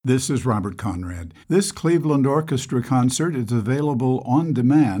This is Robert Conrad. This Cleveland Orchestra concert is available on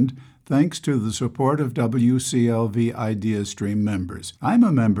demand thanks to the support of WCLV Idea Stream members. I'm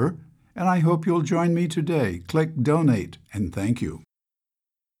a member, and I hope you'll join me today. Click Donate, and thank you.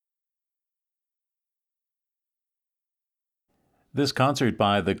 This concert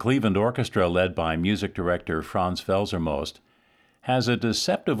by the Cleveland Orchestra, led by music director Franz Welser-Möst, has a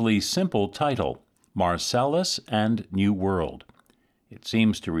deceptively simple title, Marsalis and New World. It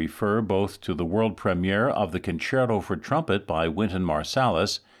seems to refer both to the world premiere of the Concerto for Trumpet by Wynton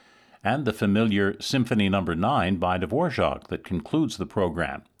Marsalis and the familiar Symphony No. 9 by Dvorak that concludes the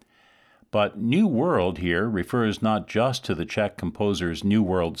program. But New World here refers not just to the Czech composer's New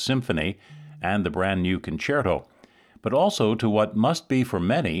World Symphony and the brand new Concerto, but also to what must be for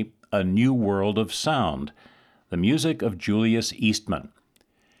many a new world of sound, the music of Julius Eastman.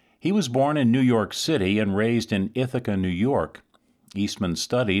 He was born in New York City and raised in Ithaca, New York. Eastman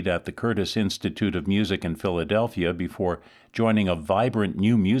studied at the Curtis Institute of Music in Philadelphia before joining a vibrant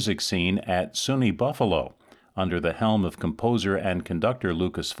new music scene at SUNY Buffalo under the helm of composer and conductor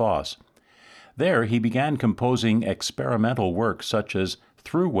Lucas Foss. There he began composing experimental works such as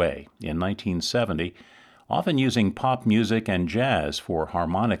Throughway in 1970, often using pop music and jazz for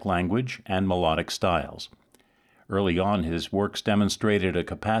harmonic language and melodic styles. Early on, his works demonstrated a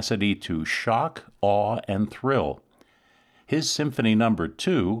capacity to shock, awe, and thrill. His Symphony No.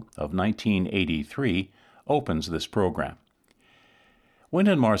 2 of 1983 opens this program.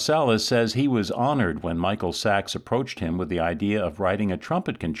 Wynton Marsalis says he was honored when Michael Sachs approached him with the idea of writing a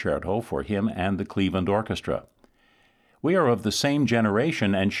trumpet concerto for him and the Cleveland Orchestra. "We are of the same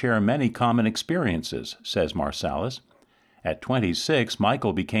generation and share many common experiences," says Marsalis. At 26,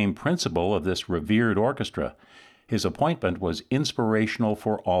 Michael became principal of this revered orchestra. His appointment was inspirational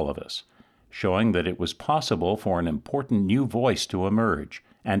for all of us, showing that it was possible for an important new voice to emerge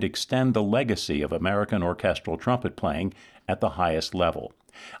and extend the legacy of American orchestral trumpet playing at the highest level.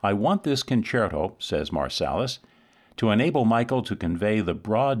 "I want this concerto," says Marsalis, "to enable Michael to convey the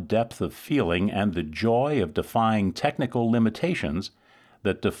broad depth of feeling and the joy of defying technical limitations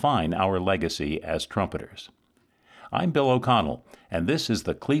that define our legacy as trumpeters." I'm Bill O'Connell, and this is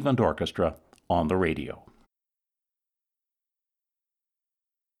the Cleveland Orchestra on the radio.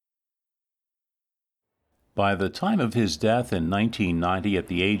 By the time of his death in 1990 at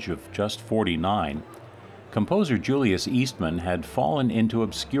the age of just 49, composer Julius Eastman had fallen into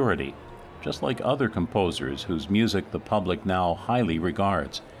obscurity, just like other composers whose music the public now highly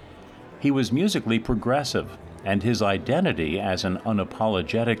regards. He was musically progressive, and his identity as an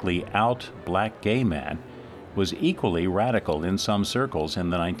unapologetically out black gay man was equally radical in some circles in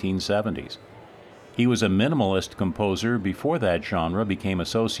the 1970s. He was a minimalist composer before that genre became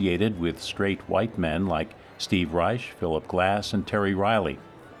associated with straight white men like Steve Reich, Philip Glass, and Terry Riley.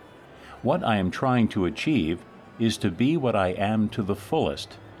 "What I am trying to achieve is to be what I am to the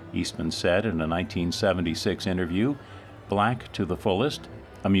fullest," Eastman said in a 1976 interview, "black to the fullest,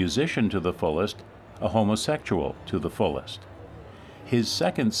 a musician to the fullest, a homosexual to the fullest." His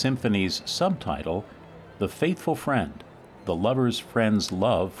second symphony's subtitle, "The Faithful Friend, the Lover's Friend's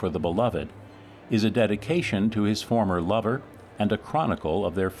Love for the Beloved," is a dedication to his former lover and a chronicle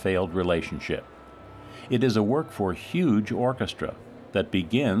of their failed relationship. It is a work for huge orchestra that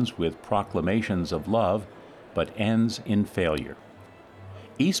begins with proclamations of love but ends in failure.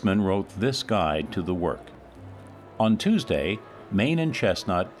 Eastman wrote this guide to the work. On Tuesday, Main and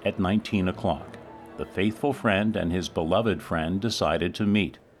Chestnut at 19 o'clock. The faithful friend and his beloved friend decided to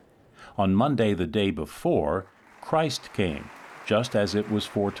meet. On Monday the day before, Christ came, just as it was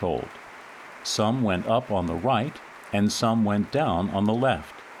foretold. Some went up on the right, and some went down on the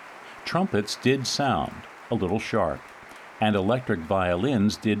left. Trumpets did sound, a little sharp, and electric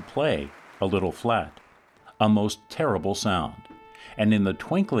violins did play, a little flat. A most terrible sound. And in the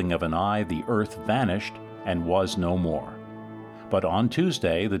twinkling of an eye the earth vanished and was no more. But on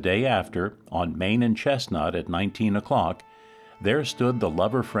Tuesday, the day after, on Main and Chestnut at 19 o'clock, there stood the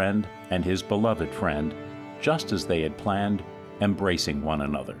lover-friend and his beloved friend, just as they had planned, embracing one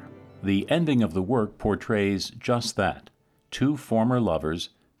another. The ending of the work portrays just that, two former lovers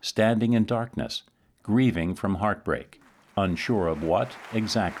standing in darkness, grieving from heartbreak, unsure of what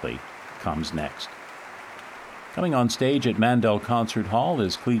exactly comes next. Coming on stage at Mandel Concert Hall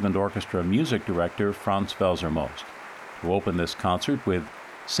is Cleveland Orchestra music director Franz Welser-Möst, who opened this concert with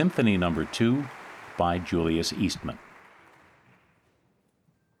Symphony No. 2 by Julius Eastman.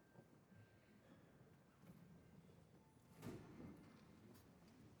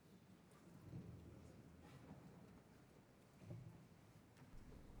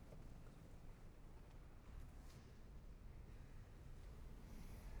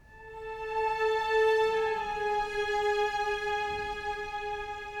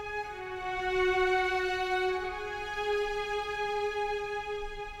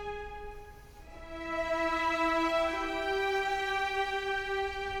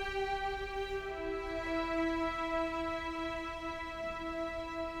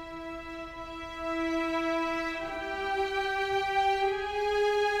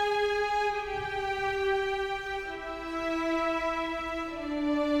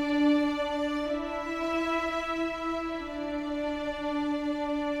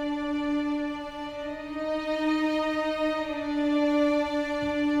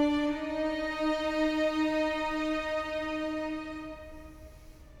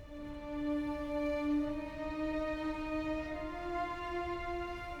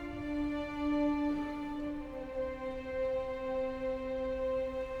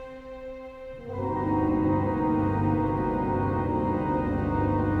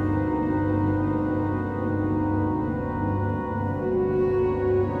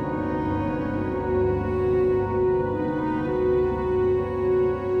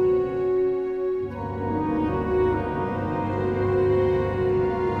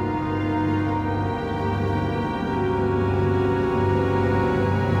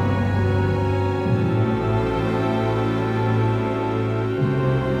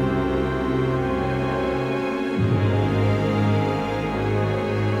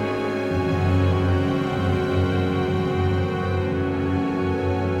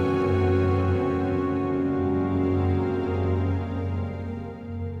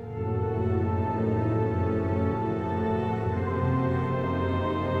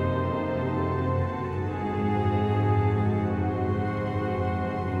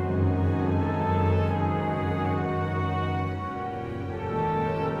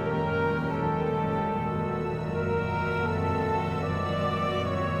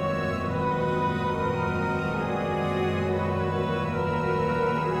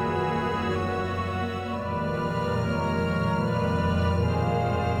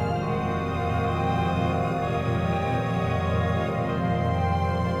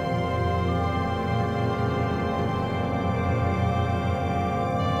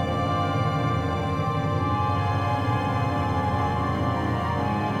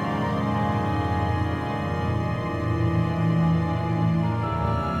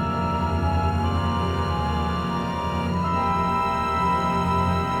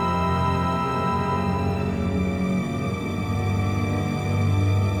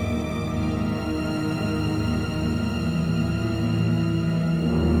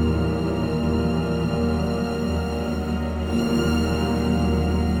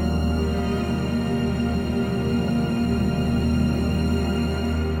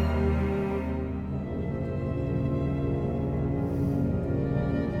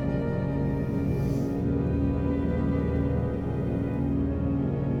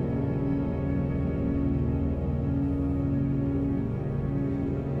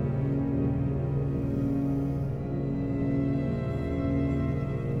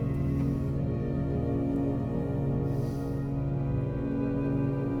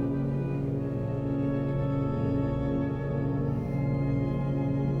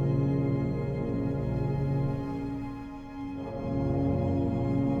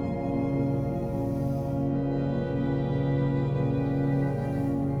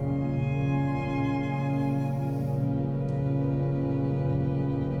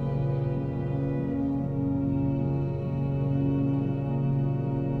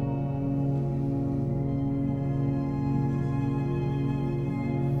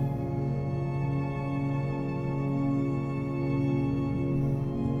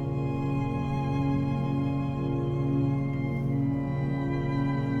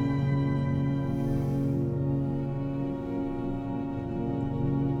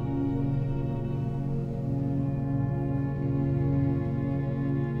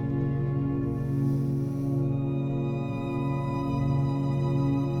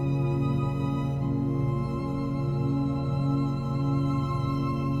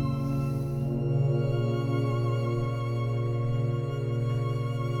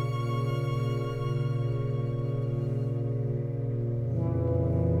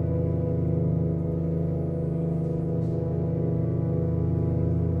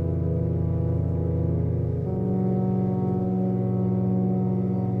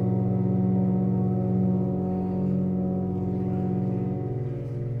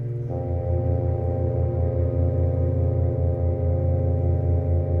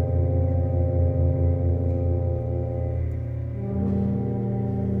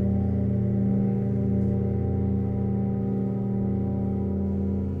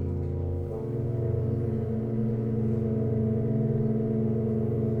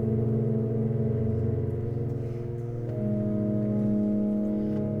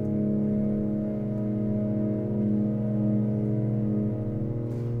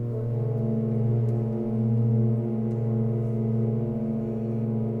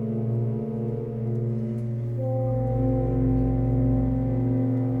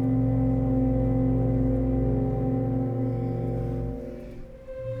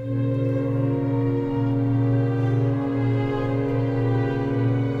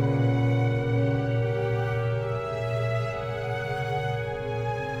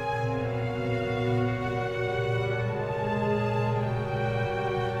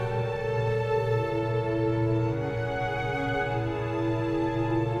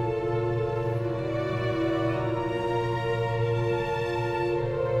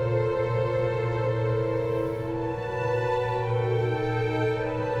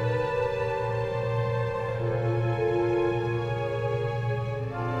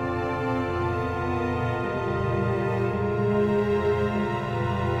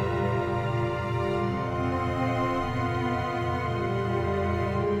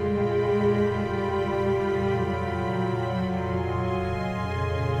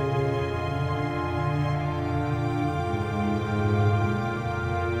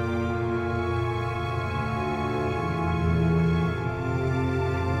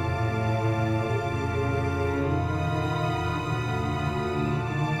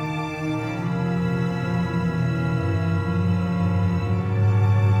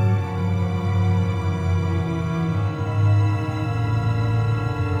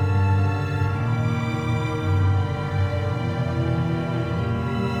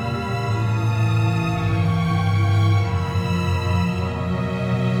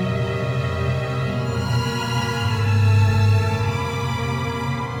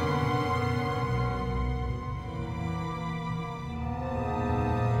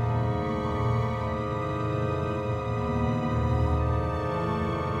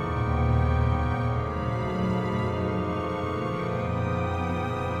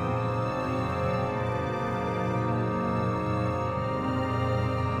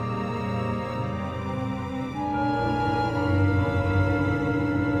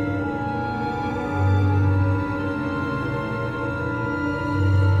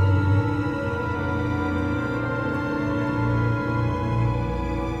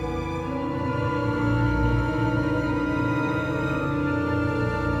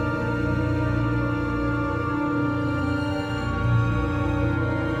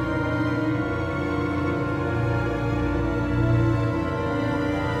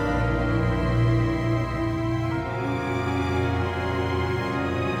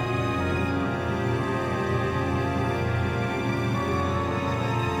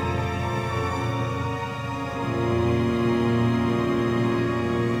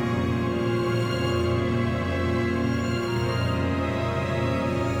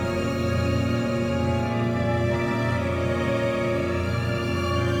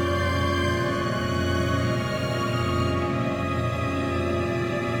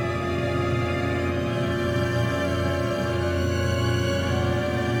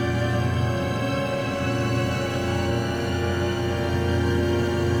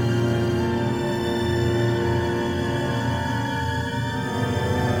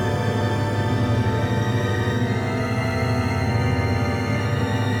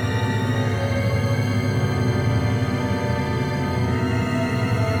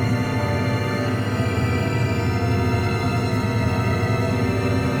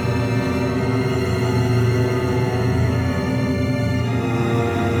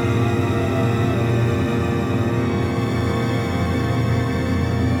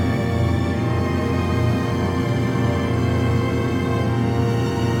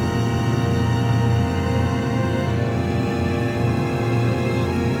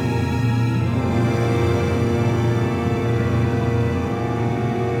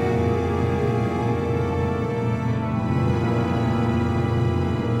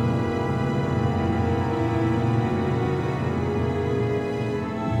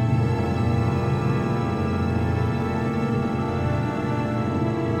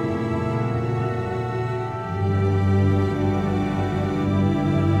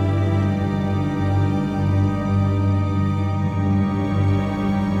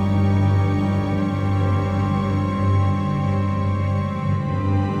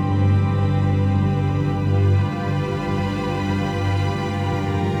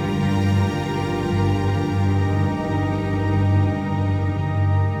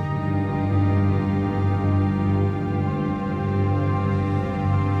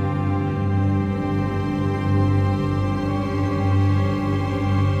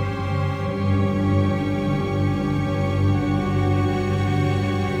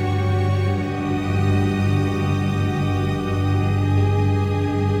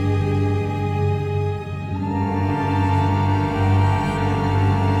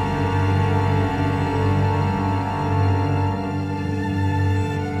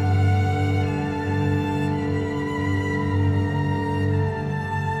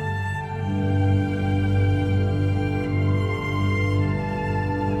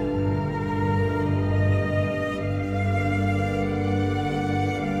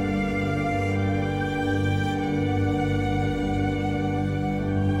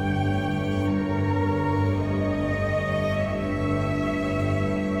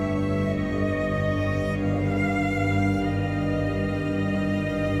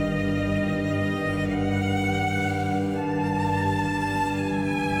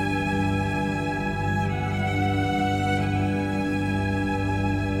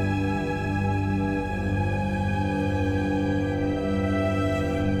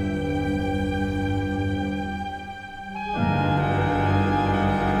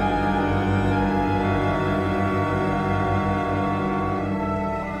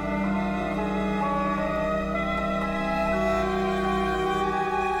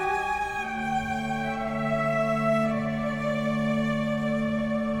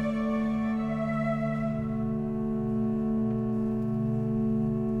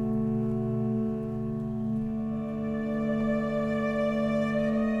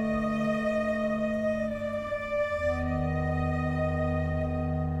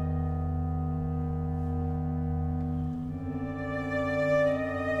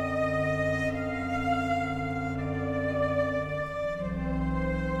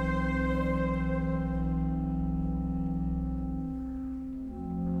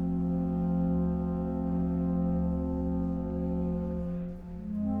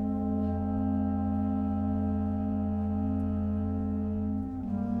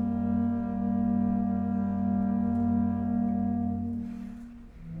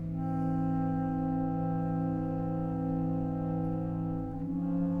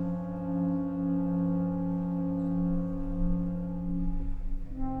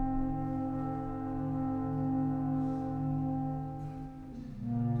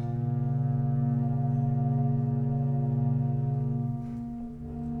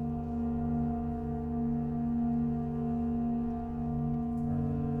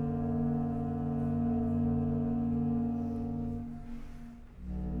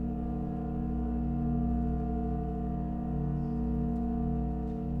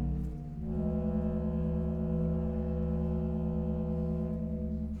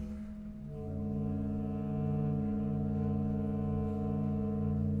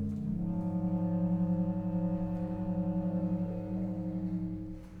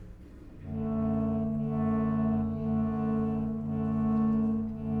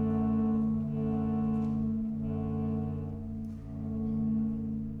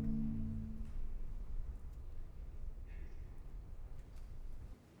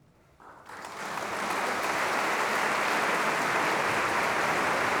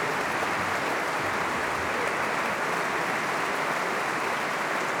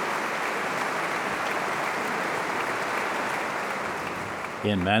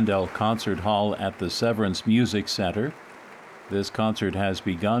 in Mandel Concert Hall at the Severance Music Center. This concert has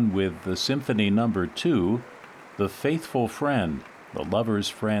begun with the Symphony No. 2, The Faithful Friend, the Lover's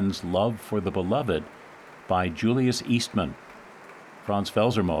Friend's Love for the Beloved, by Julius Eastman. Franz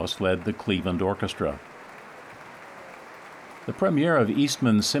Welser-Möst led the Cleveland Orchestra. The premiere of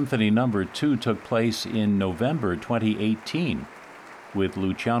Eastman's Symphony No. 2 took place in November 2018, with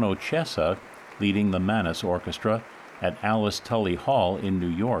Luciano Cessa leading the Manus Orchestra at Alice Tully Hall in New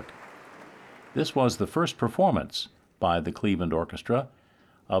York. This was the first performance by the Cleveland Orchestra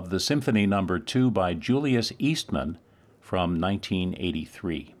of the Symphony No. 2 by Julius Eastman from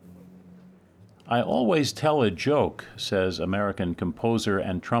 1983. I always tell a joke, says American composer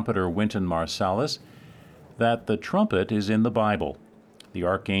and trumpeter Wynton Marsalis, that the trumpet is in the Bible. The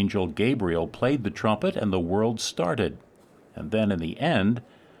archangel Gabriel played the trumpet and the world started. And then in the end,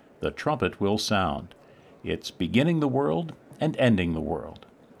 the trumpet will sound. It's beginning the world and ending the world.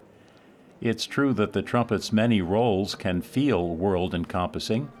 It's true that the trumpet's many roles can feel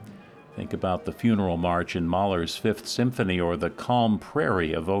world-encompassing. Think about the funeral march in Mahler's Fifth Symphony or the calm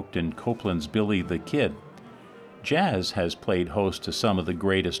prairie evoked in Copland's Billy the Kid. Jazz has played host to some of the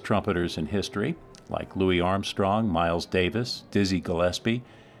greatest trumpeters in history, like Louis Armstrong, Miles Davis, Dizzy Gillespie,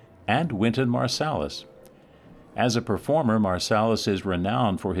 and Wynton Marsalis. As a performer, Marsalis is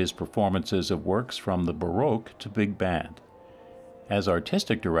renowned for his performances of works from the Baroque to big band. As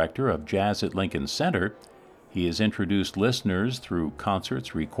artistic director of Jazz at Lincoln Center, he has introduced listeners through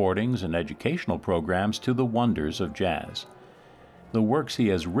concerts, recordings, and educational programs to the wonders of jazz. The works he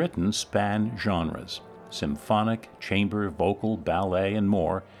has written span genres: symphonic, chamber, vocal, ballet, and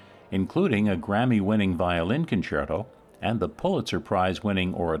more, including a Grammy-winning violin concerto and the Pulitzer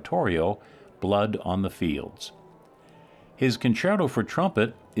Prize-winning oratorio, Blood on the Fields. His Concerto for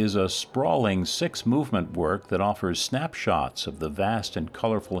Trumpet is a sprawling six-movement work that offers snapshots of the vast and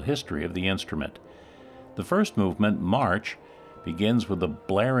colorful history of the instrument. The first movement, March, begins with the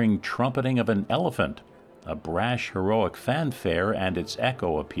blaring trumpeting of an elephant. A brash, heroic fanfare and its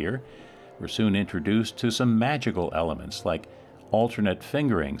echo appear. We're soon introduced to some magical elements like alternate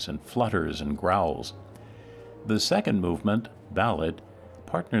fingerings and flutters and growls. The second movement, Ballad,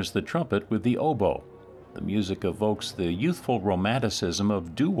 partners the trumpet with the oboe. The music evokes the youthful romanticism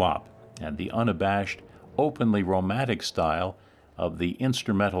of doo-wop and the unabashed, openly romantic style of the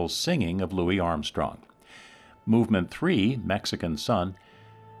instrumental singing of Louis Armstrong. Movement 3, Mexican Sun,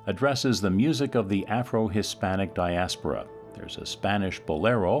 addresses the music of the Afro-Hispanic diaspora. There's a Spanish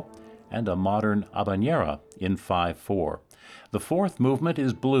bolero and a modern habanera in 5/4. The fourth movement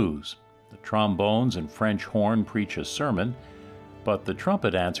is Blues. The trombones and French horn preach a sermon, but the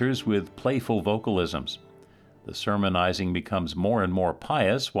trumpet answers with playful vocalisms. The sermonizing becomes more and more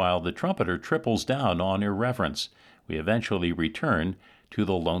pious while the trumpeter triples down on irreverence. We eventually return to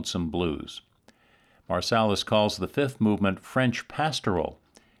the lonesome blues. Marsalis calls the fifth movement French Pastoral.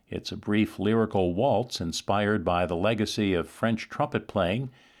 It's a brief lyrical waltz inspired by the legacy of French trumpet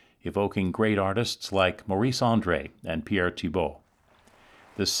playing, evoking great artists like Maurice André and Pierre Thibault.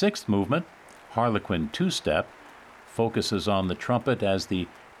 The sixth movement, Harlequin Two-Step, focuses on the trumpet as the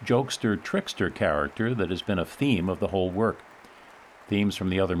jokester-trickster character that has been a theme of the whole work. Themes from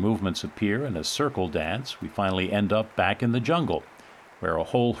the other movements appear in a circle dance. We finally end up back in the jungle, where a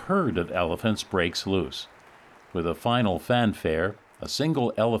whole herd of elephants breaks loose. With a final fanfare, a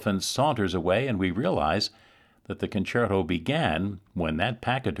single elephant saunters away, and we realize that the concerto began when that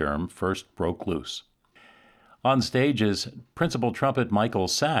pachyderm first broke loose. On stage is principal trumpet Michael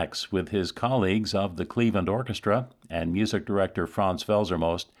Sachs with his colleagues of the Cleveland Orchestra and music director Franz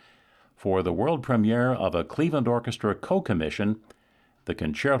Welser-Möst for the world premiere of a Cleveland Orchestra co-commission, the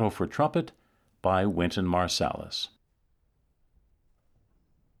Concerto for Trumpet by Wynton Marsalis.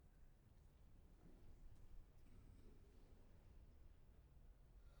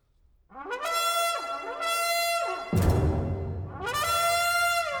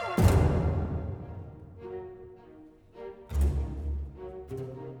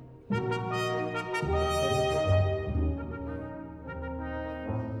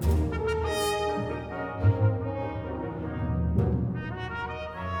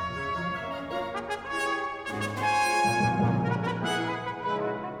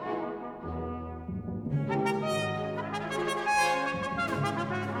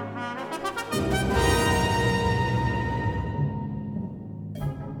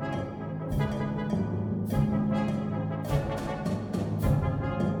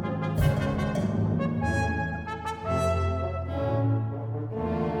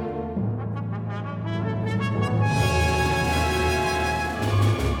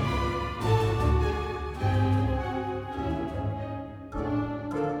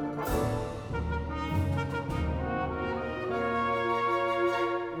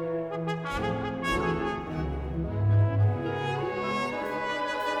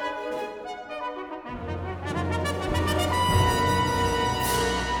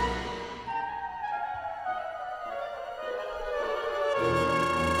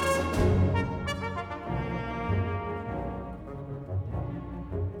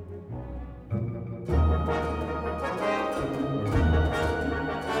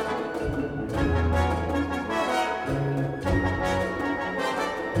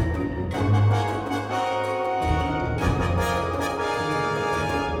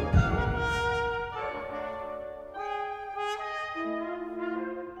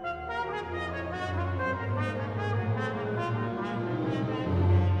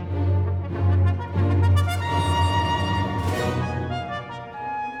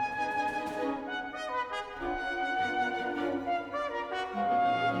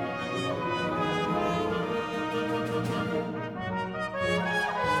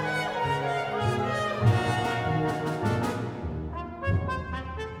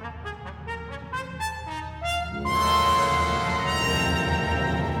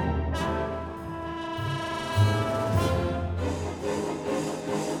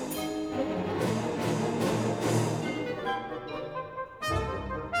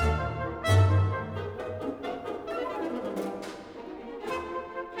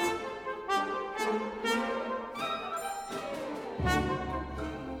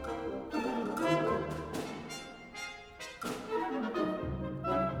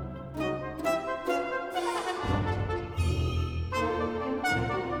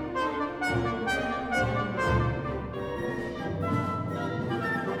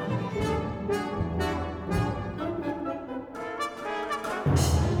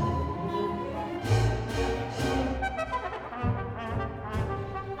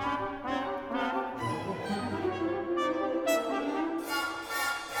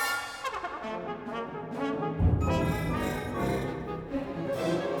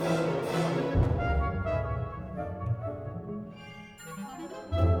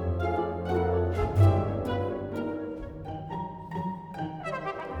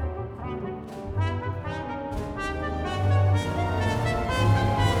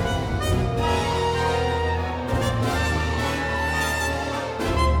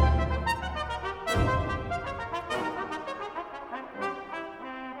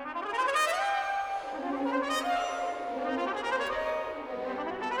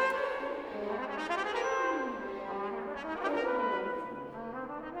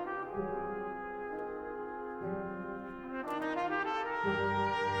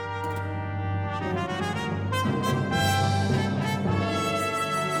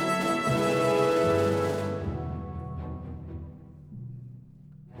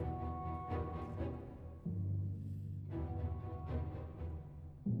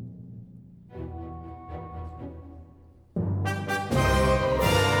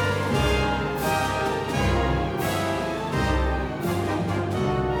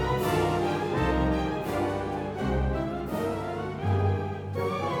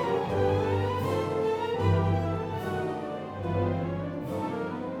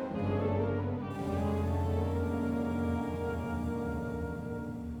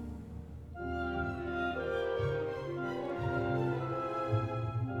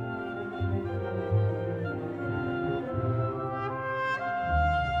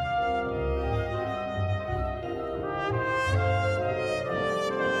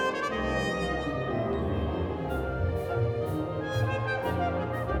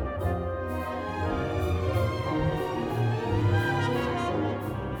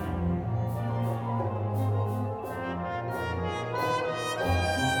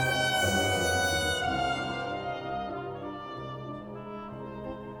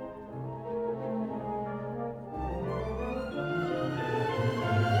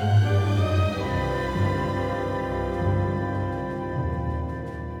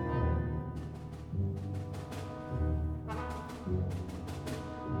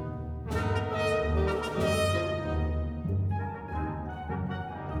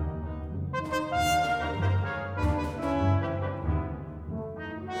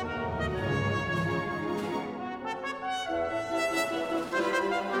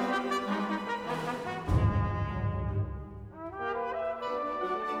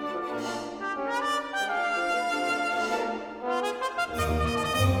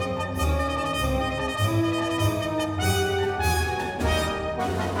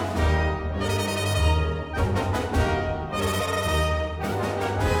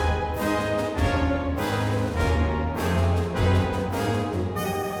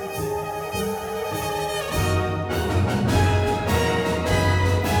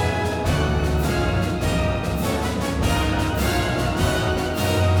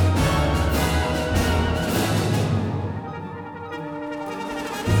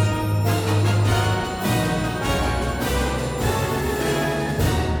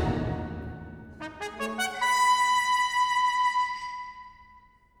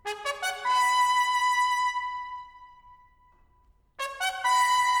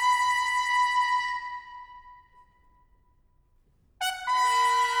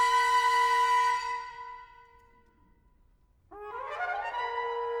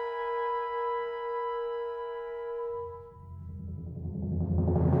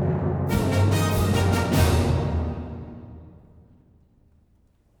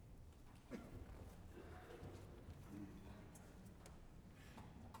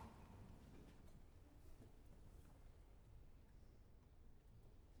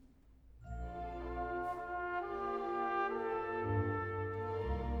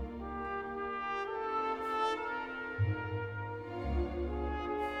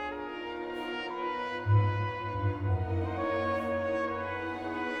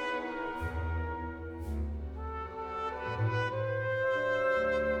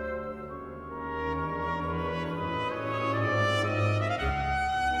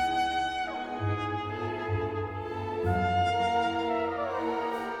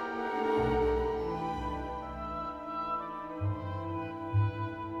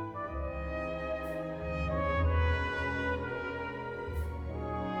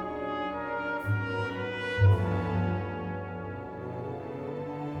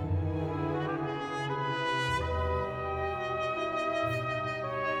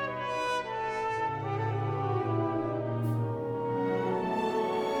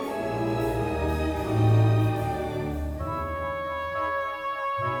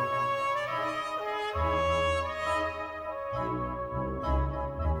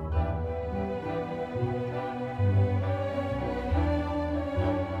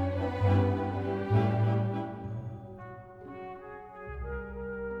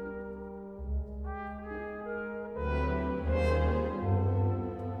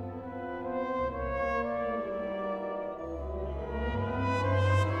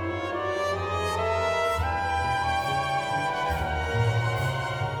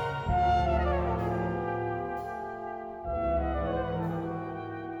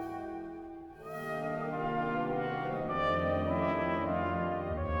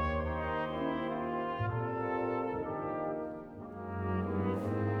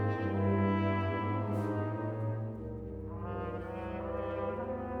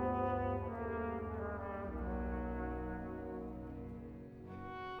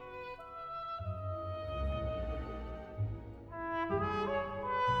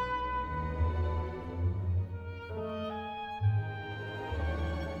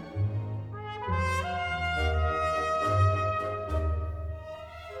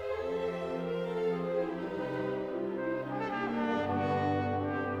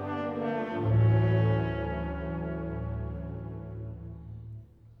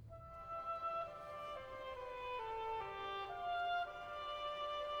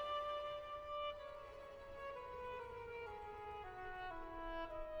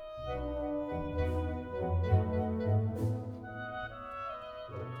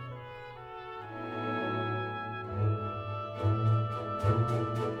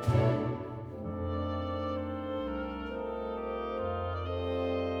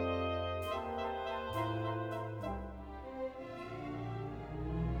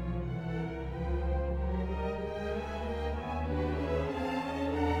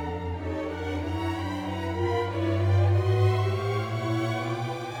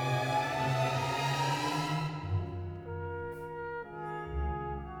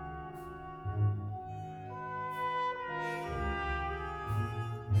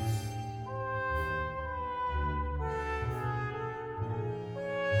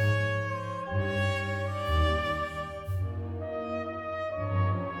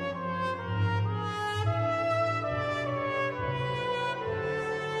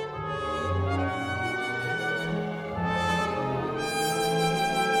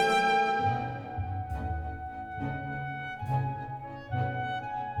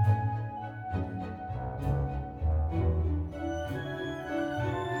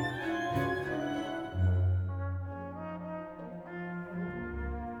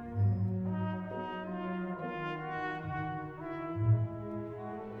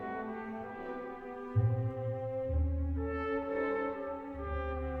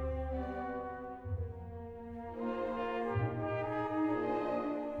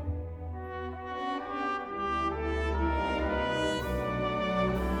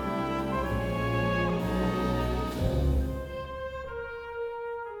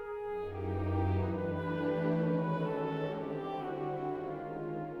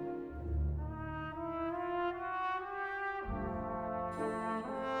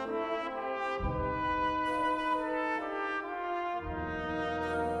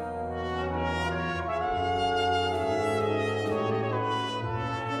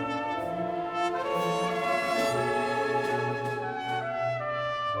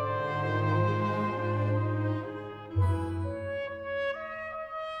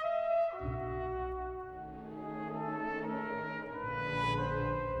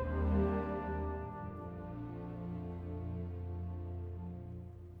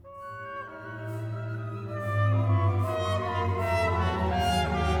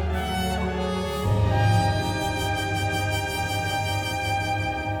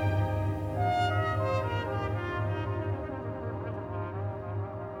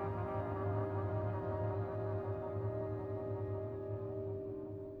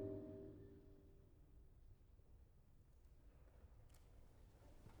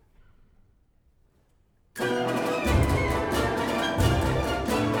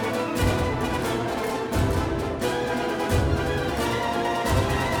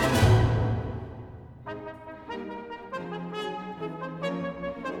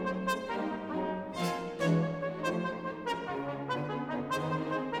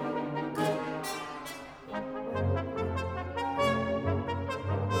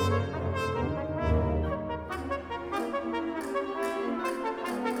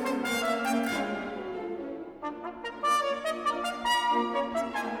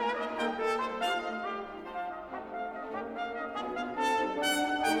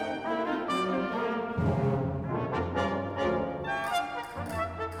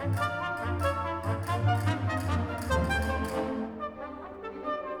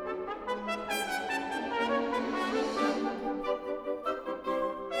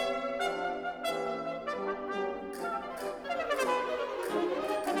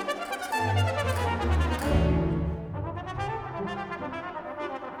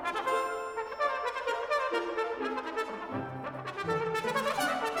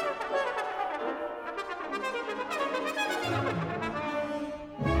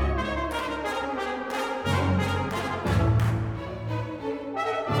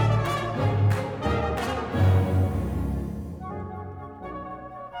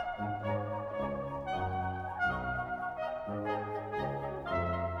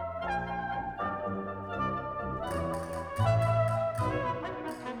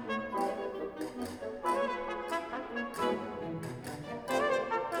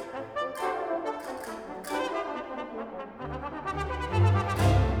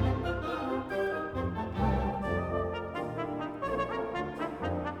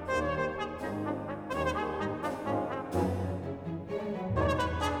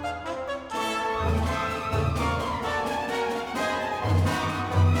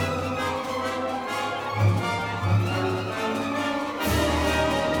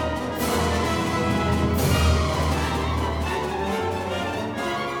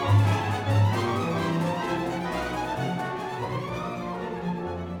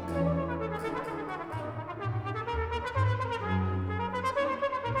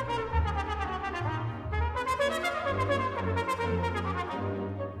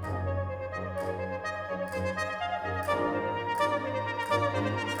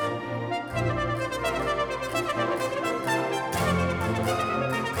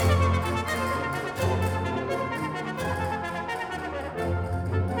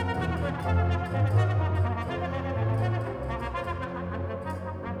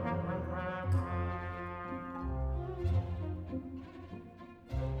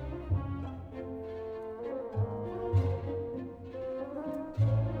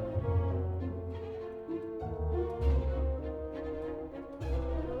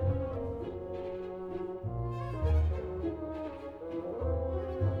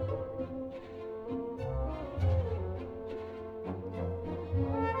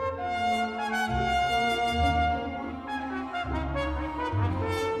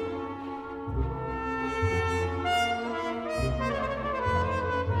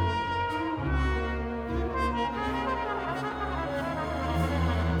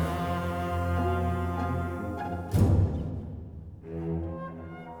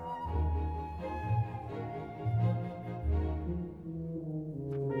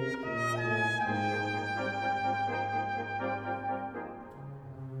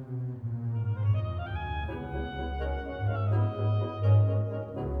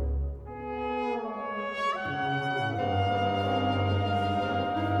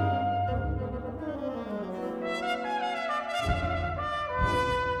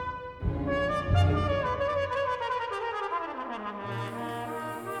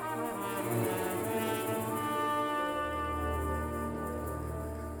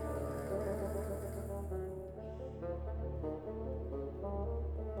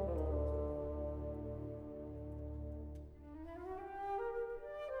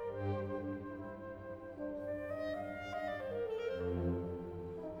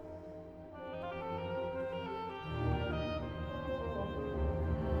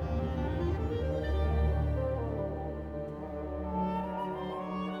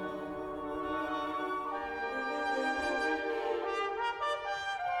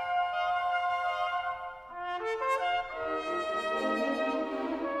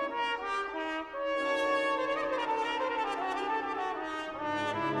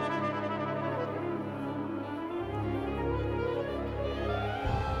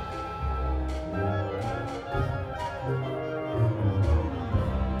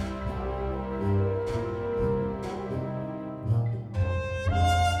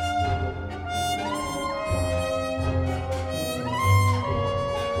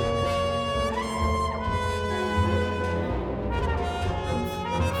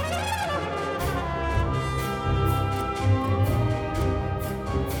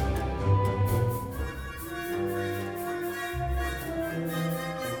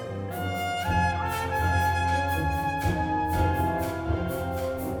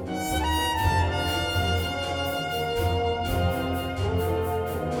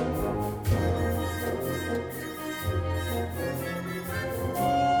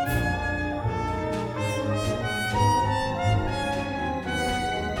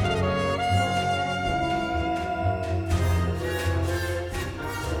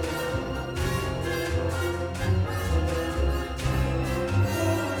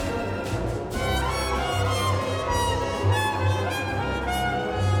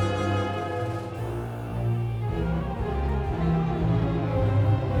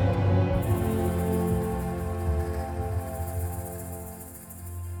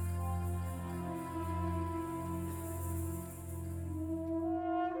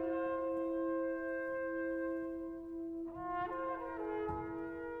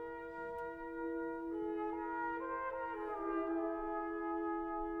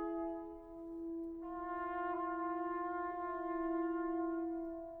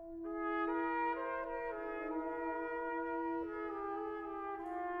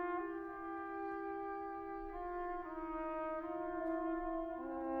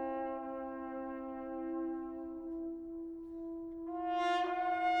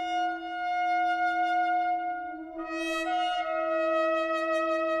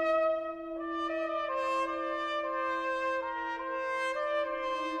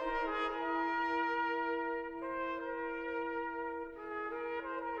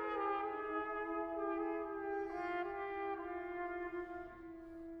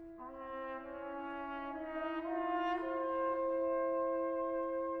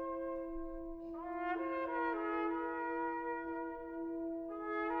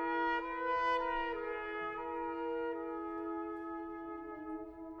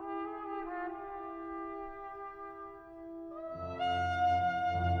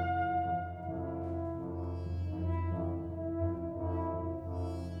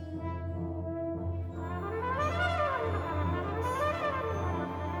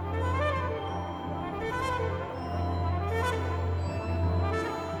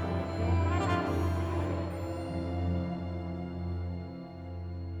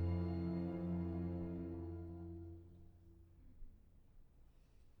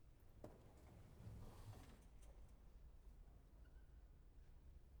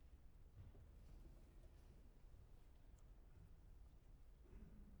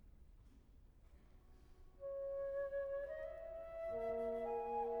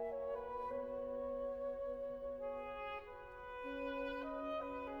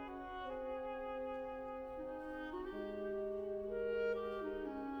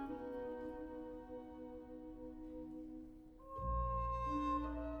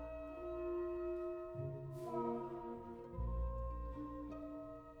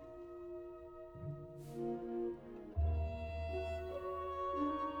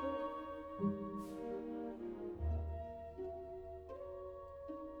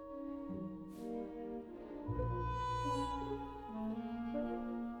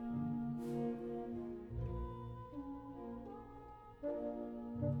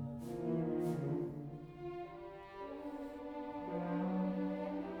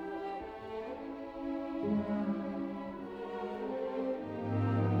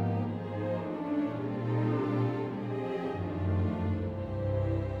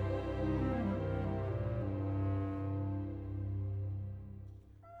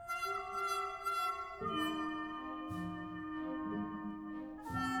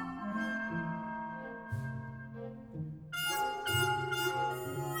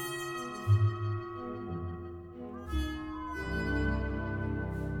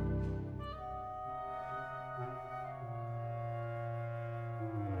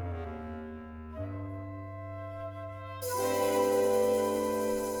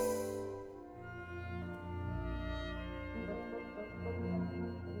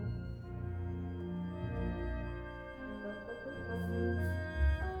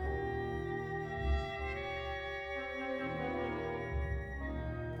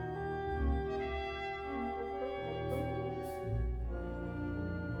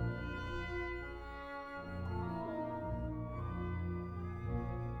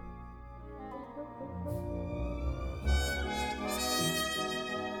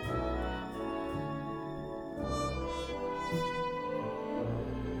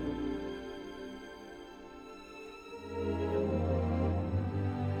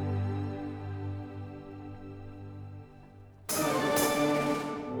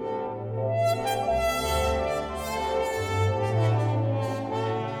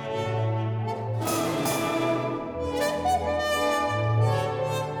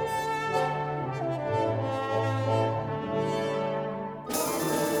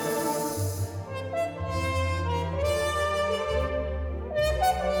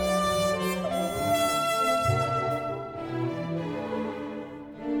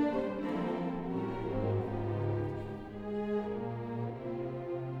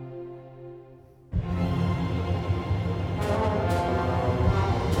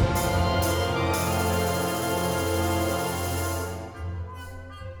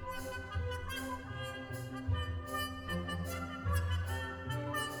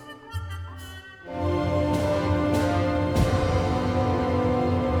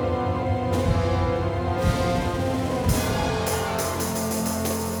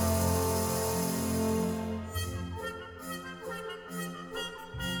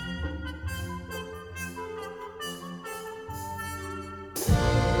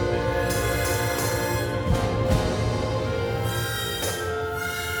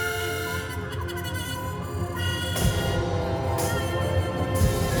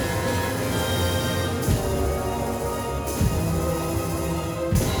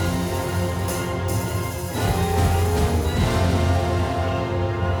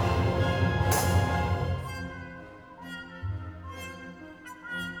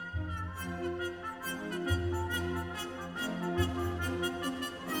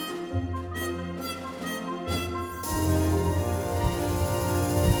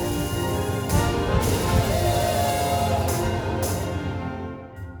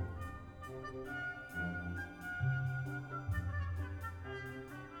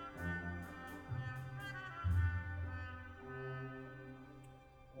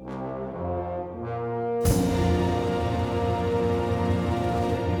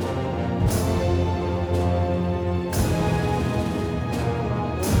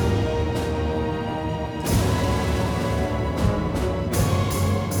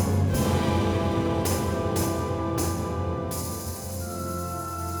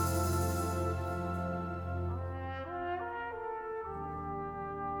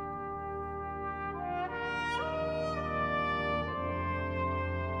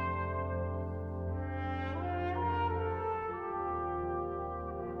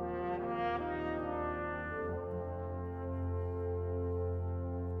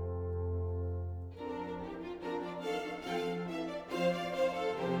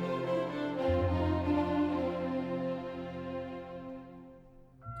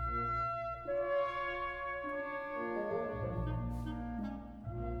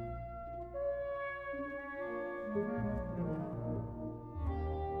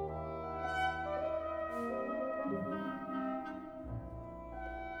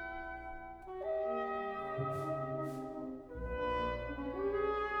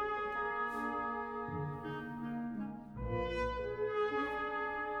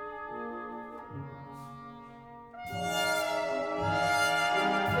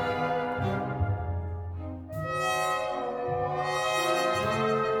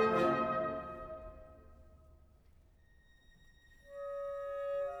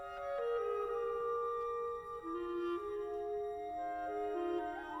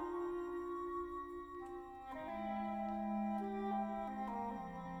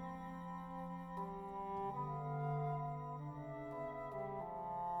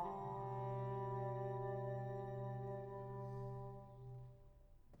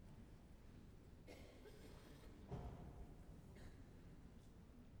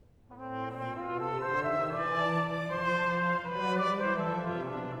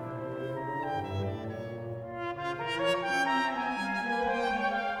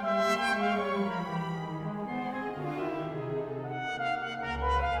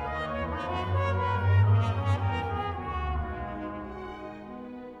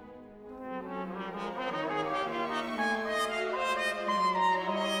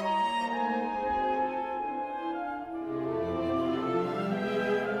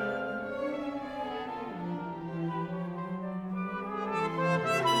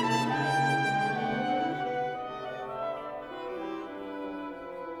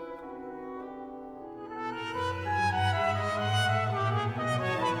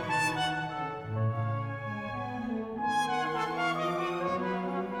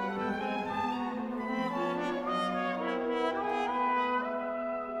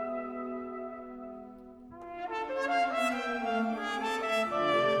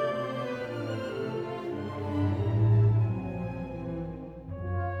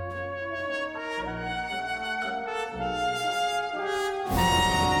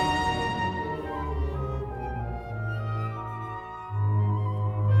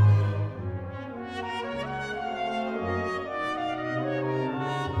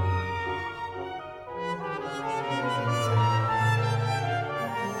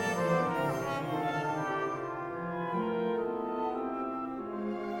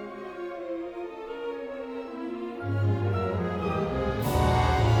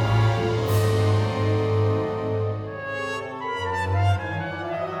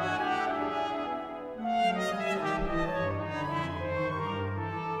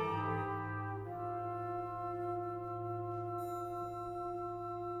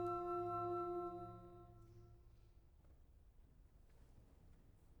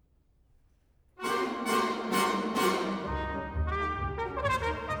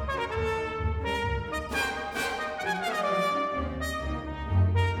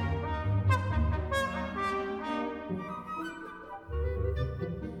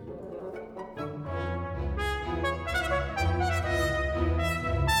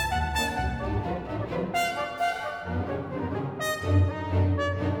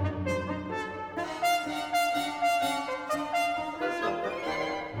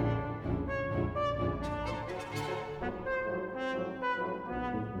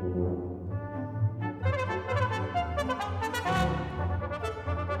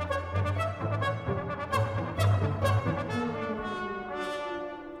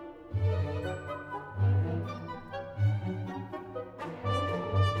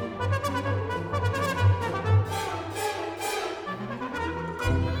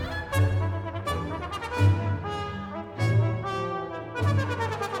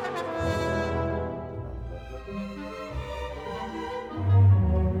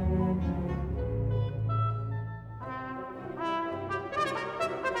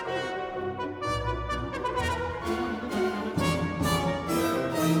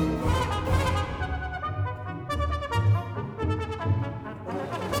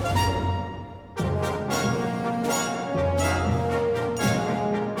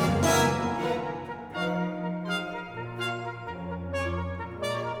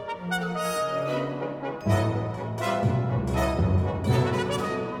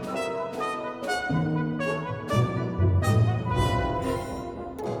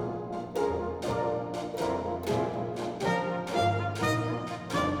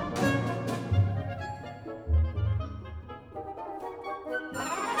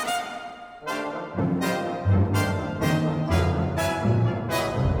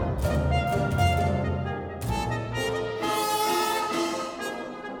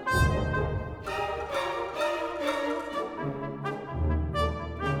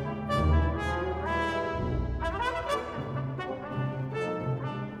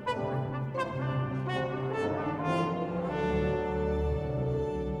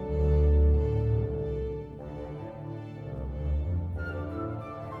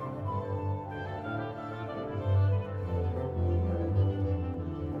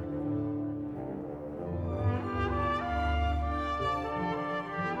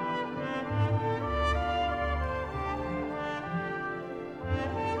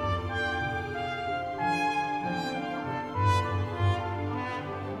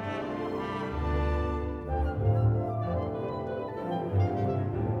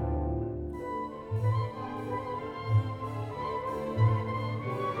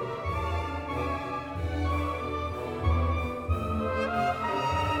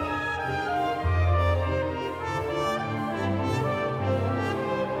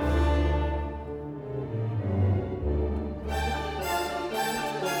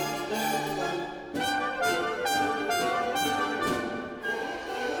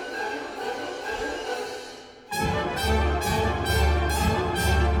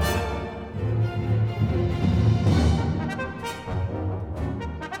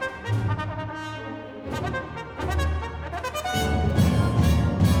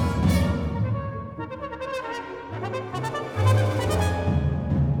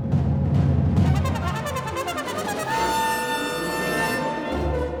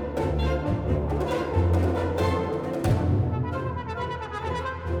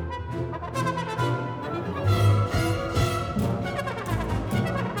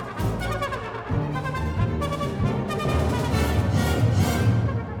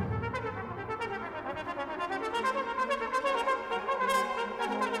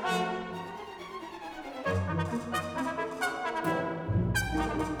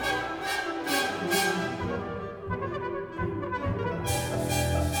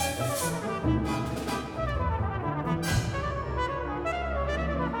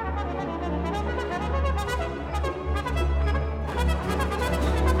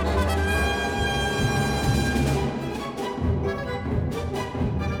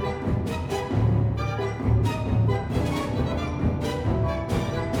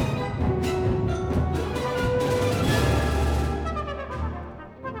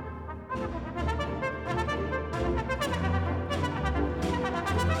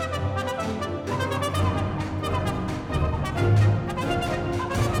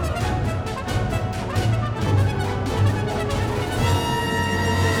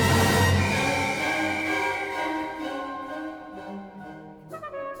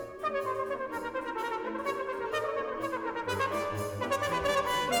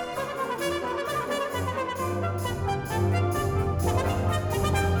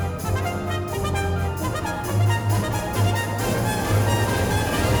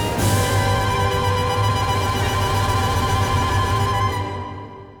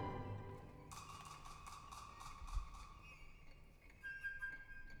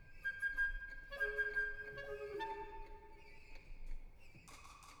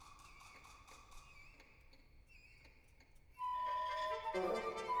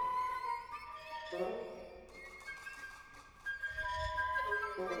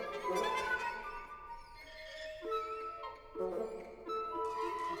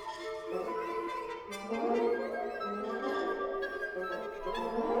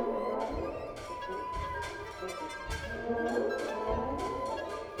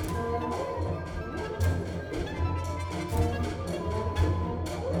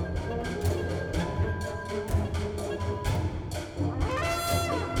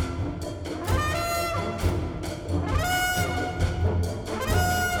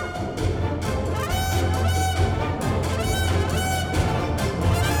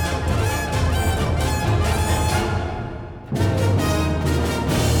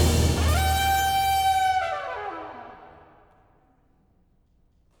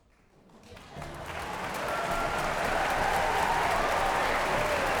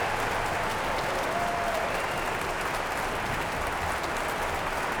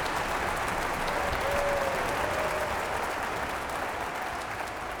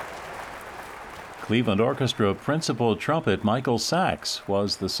 Cleveland Orchestra principal trumpet Michael Sachs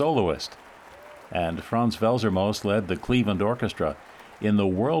was the soloist, and Franz Welser-Möst led the Cleveland Orchestra in the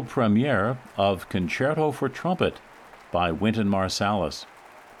world premiere of Concerto for Trumpet by Wynton Marsalis.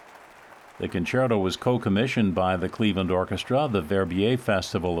 The concerto was co-commissioned by the Cleveland Orchestra, the Verbier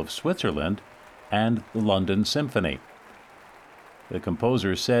Festival of Switzerland, and the London Symphony. The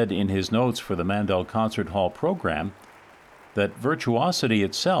composer said in his notes for the Mandel Concert Hall program that virtuosity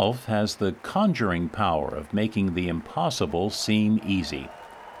itself has the conjuring power of making the impossible seem easy.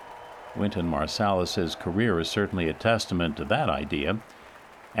 Wynton Marsalis' career is certainly a testament to that idea,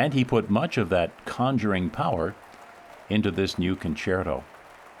 and he put much of that conjuring power into this new concerto.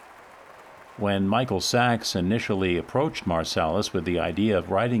 When Michael Sachs initially approached Marsalis with the idea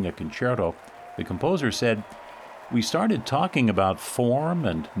of writing a concerto, the composer said, "We started talking about form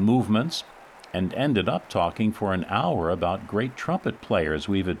and movements and ended up talking for an hour about great trumpet players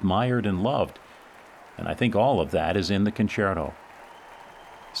we've admired and loved, and I think all of that is in the concerto."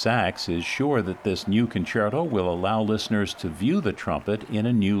 Sachs is sure that this new concerto will allow listeners to view the trumpet in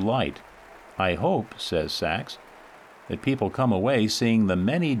a new light. "I hope," says Sachs, "that people come away seeing the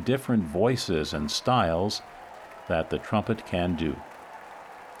many different voices and styles that the trumpet can do."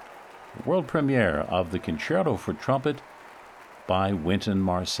 The world premiere of the Concerto for Trumpet by Wynton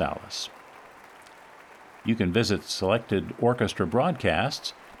Marsalis. You can visit selected orchestra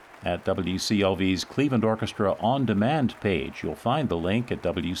broadcasts at WCLV's Cleveland Orchestra On Demand page. You'll find the link at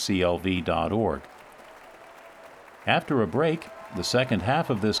WCLV.org. After a break, the second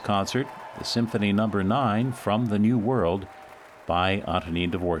half of this concert, the Symphony No. 9 from the New World by Antonin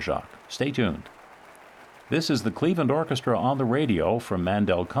Dvorak. Stay tuned. This is the Cleveland Orchestra on the radio from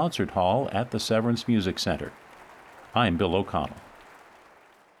Mandel Concert Hall at the Severance Music Center. I'm Bill O'Connell.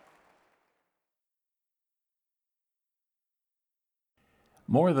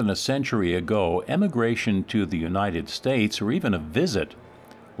 More than a century ago, emigration to the United States, or even a visit,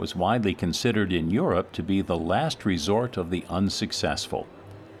 was widely considered in Europe to be the last resort of the unsuccessful.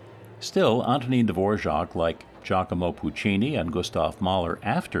 Still, Antonin Dvorak, like Giacomo Puccini and Gustav Mahler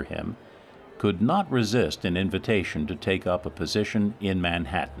after him, could not resist an invitation to take up a position in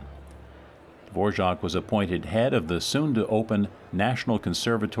Manhattan. Dvorak was appointed head of the soon-to-open National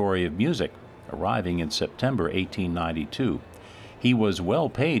Conservatory of Music, arriving in September 1892. He was well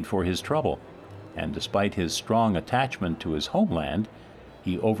paid for his trouble, and despite his strong attachment to his homeland,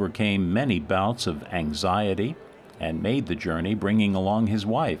 he overcame many bouts of anxiety and made the journey, bringing along his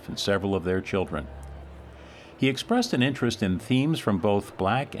wife and several of their children. He expressed an interest in themes from both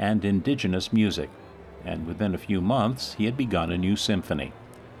black and indigenous music, and within a few months he had begun a new symphony.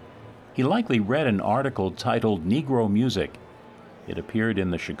 He likely read an article titled Negro Music. It appeared in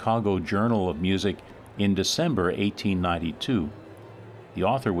the Chicago Journal of Music in December 1892. The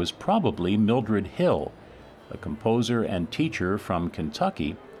author was probably Mildred Hill, a composer and teacher from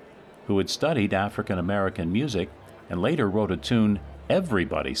Kentucky who had studied African American music and later wrote a tune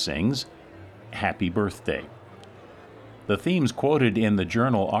everybody sings, Happy Birthday. The themes quoted in the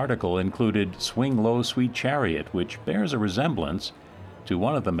journal article included Swing Low, Sweet Chariot, which bears a resemblance to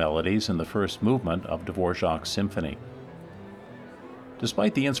one of the melodies in the first movement of Dvorak's symphony.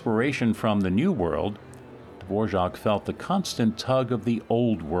 Despite the inspiration from the New World, Dvorak felt the constant tug of the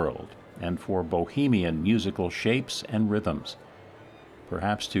Old World and for bohemian musical shapes and rhythms.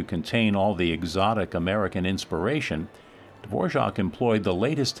 Perhaps to contain all the exotic American inspiration, Dvorak employed the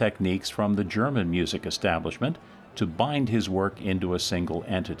latest techniques from the German music establishment to bind his work into a single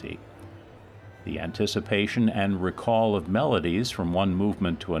entity. The anticipation and recall of melodies from one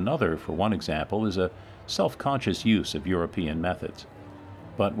movement to another, for one example, is a self-conscious use of European methods.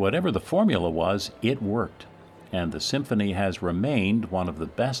 But whatever the formula was, it worked, and the symphony has remained one of the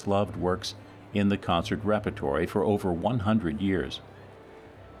best-loved works in the concert repertory for over 100 years.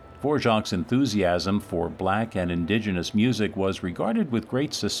 Dvorak's enthusiasm for black and indigenous music was regarded with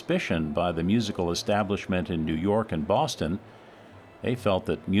great suspicion by the musical establishment in New York and Boston. They felt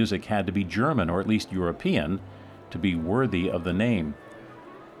that music had to be German, or at least European, to be worthy of the name.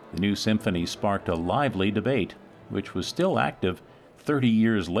 The new symphony sparked a lively debate, which was still active 30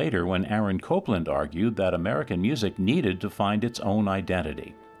 years later when Aaron Copland argued that American music needed to find its own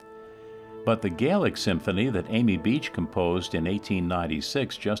identity. But the Gaelic symphony that Amy Beach composed in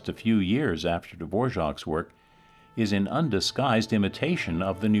 1896, just a few years after Dvorak's work, is an undisguised imitation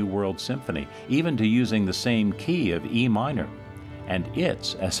of the New World Symphony, even to using the same key of E minor. And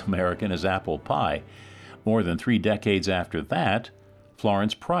it's as American as apple pie. More than 3 decades after that,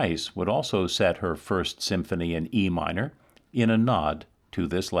 Florence Price would also set her first symphony in E minor in a nod to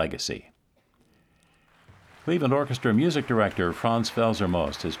this legacy. Cleveland Orchestra music director Franz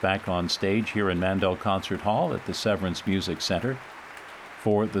Welser-Möst is back on stage here in Mandel Concert Hall at the Severance Music Center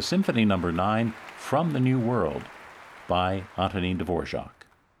for the Symphony No. 9 From the New World by Antonin Dvorak.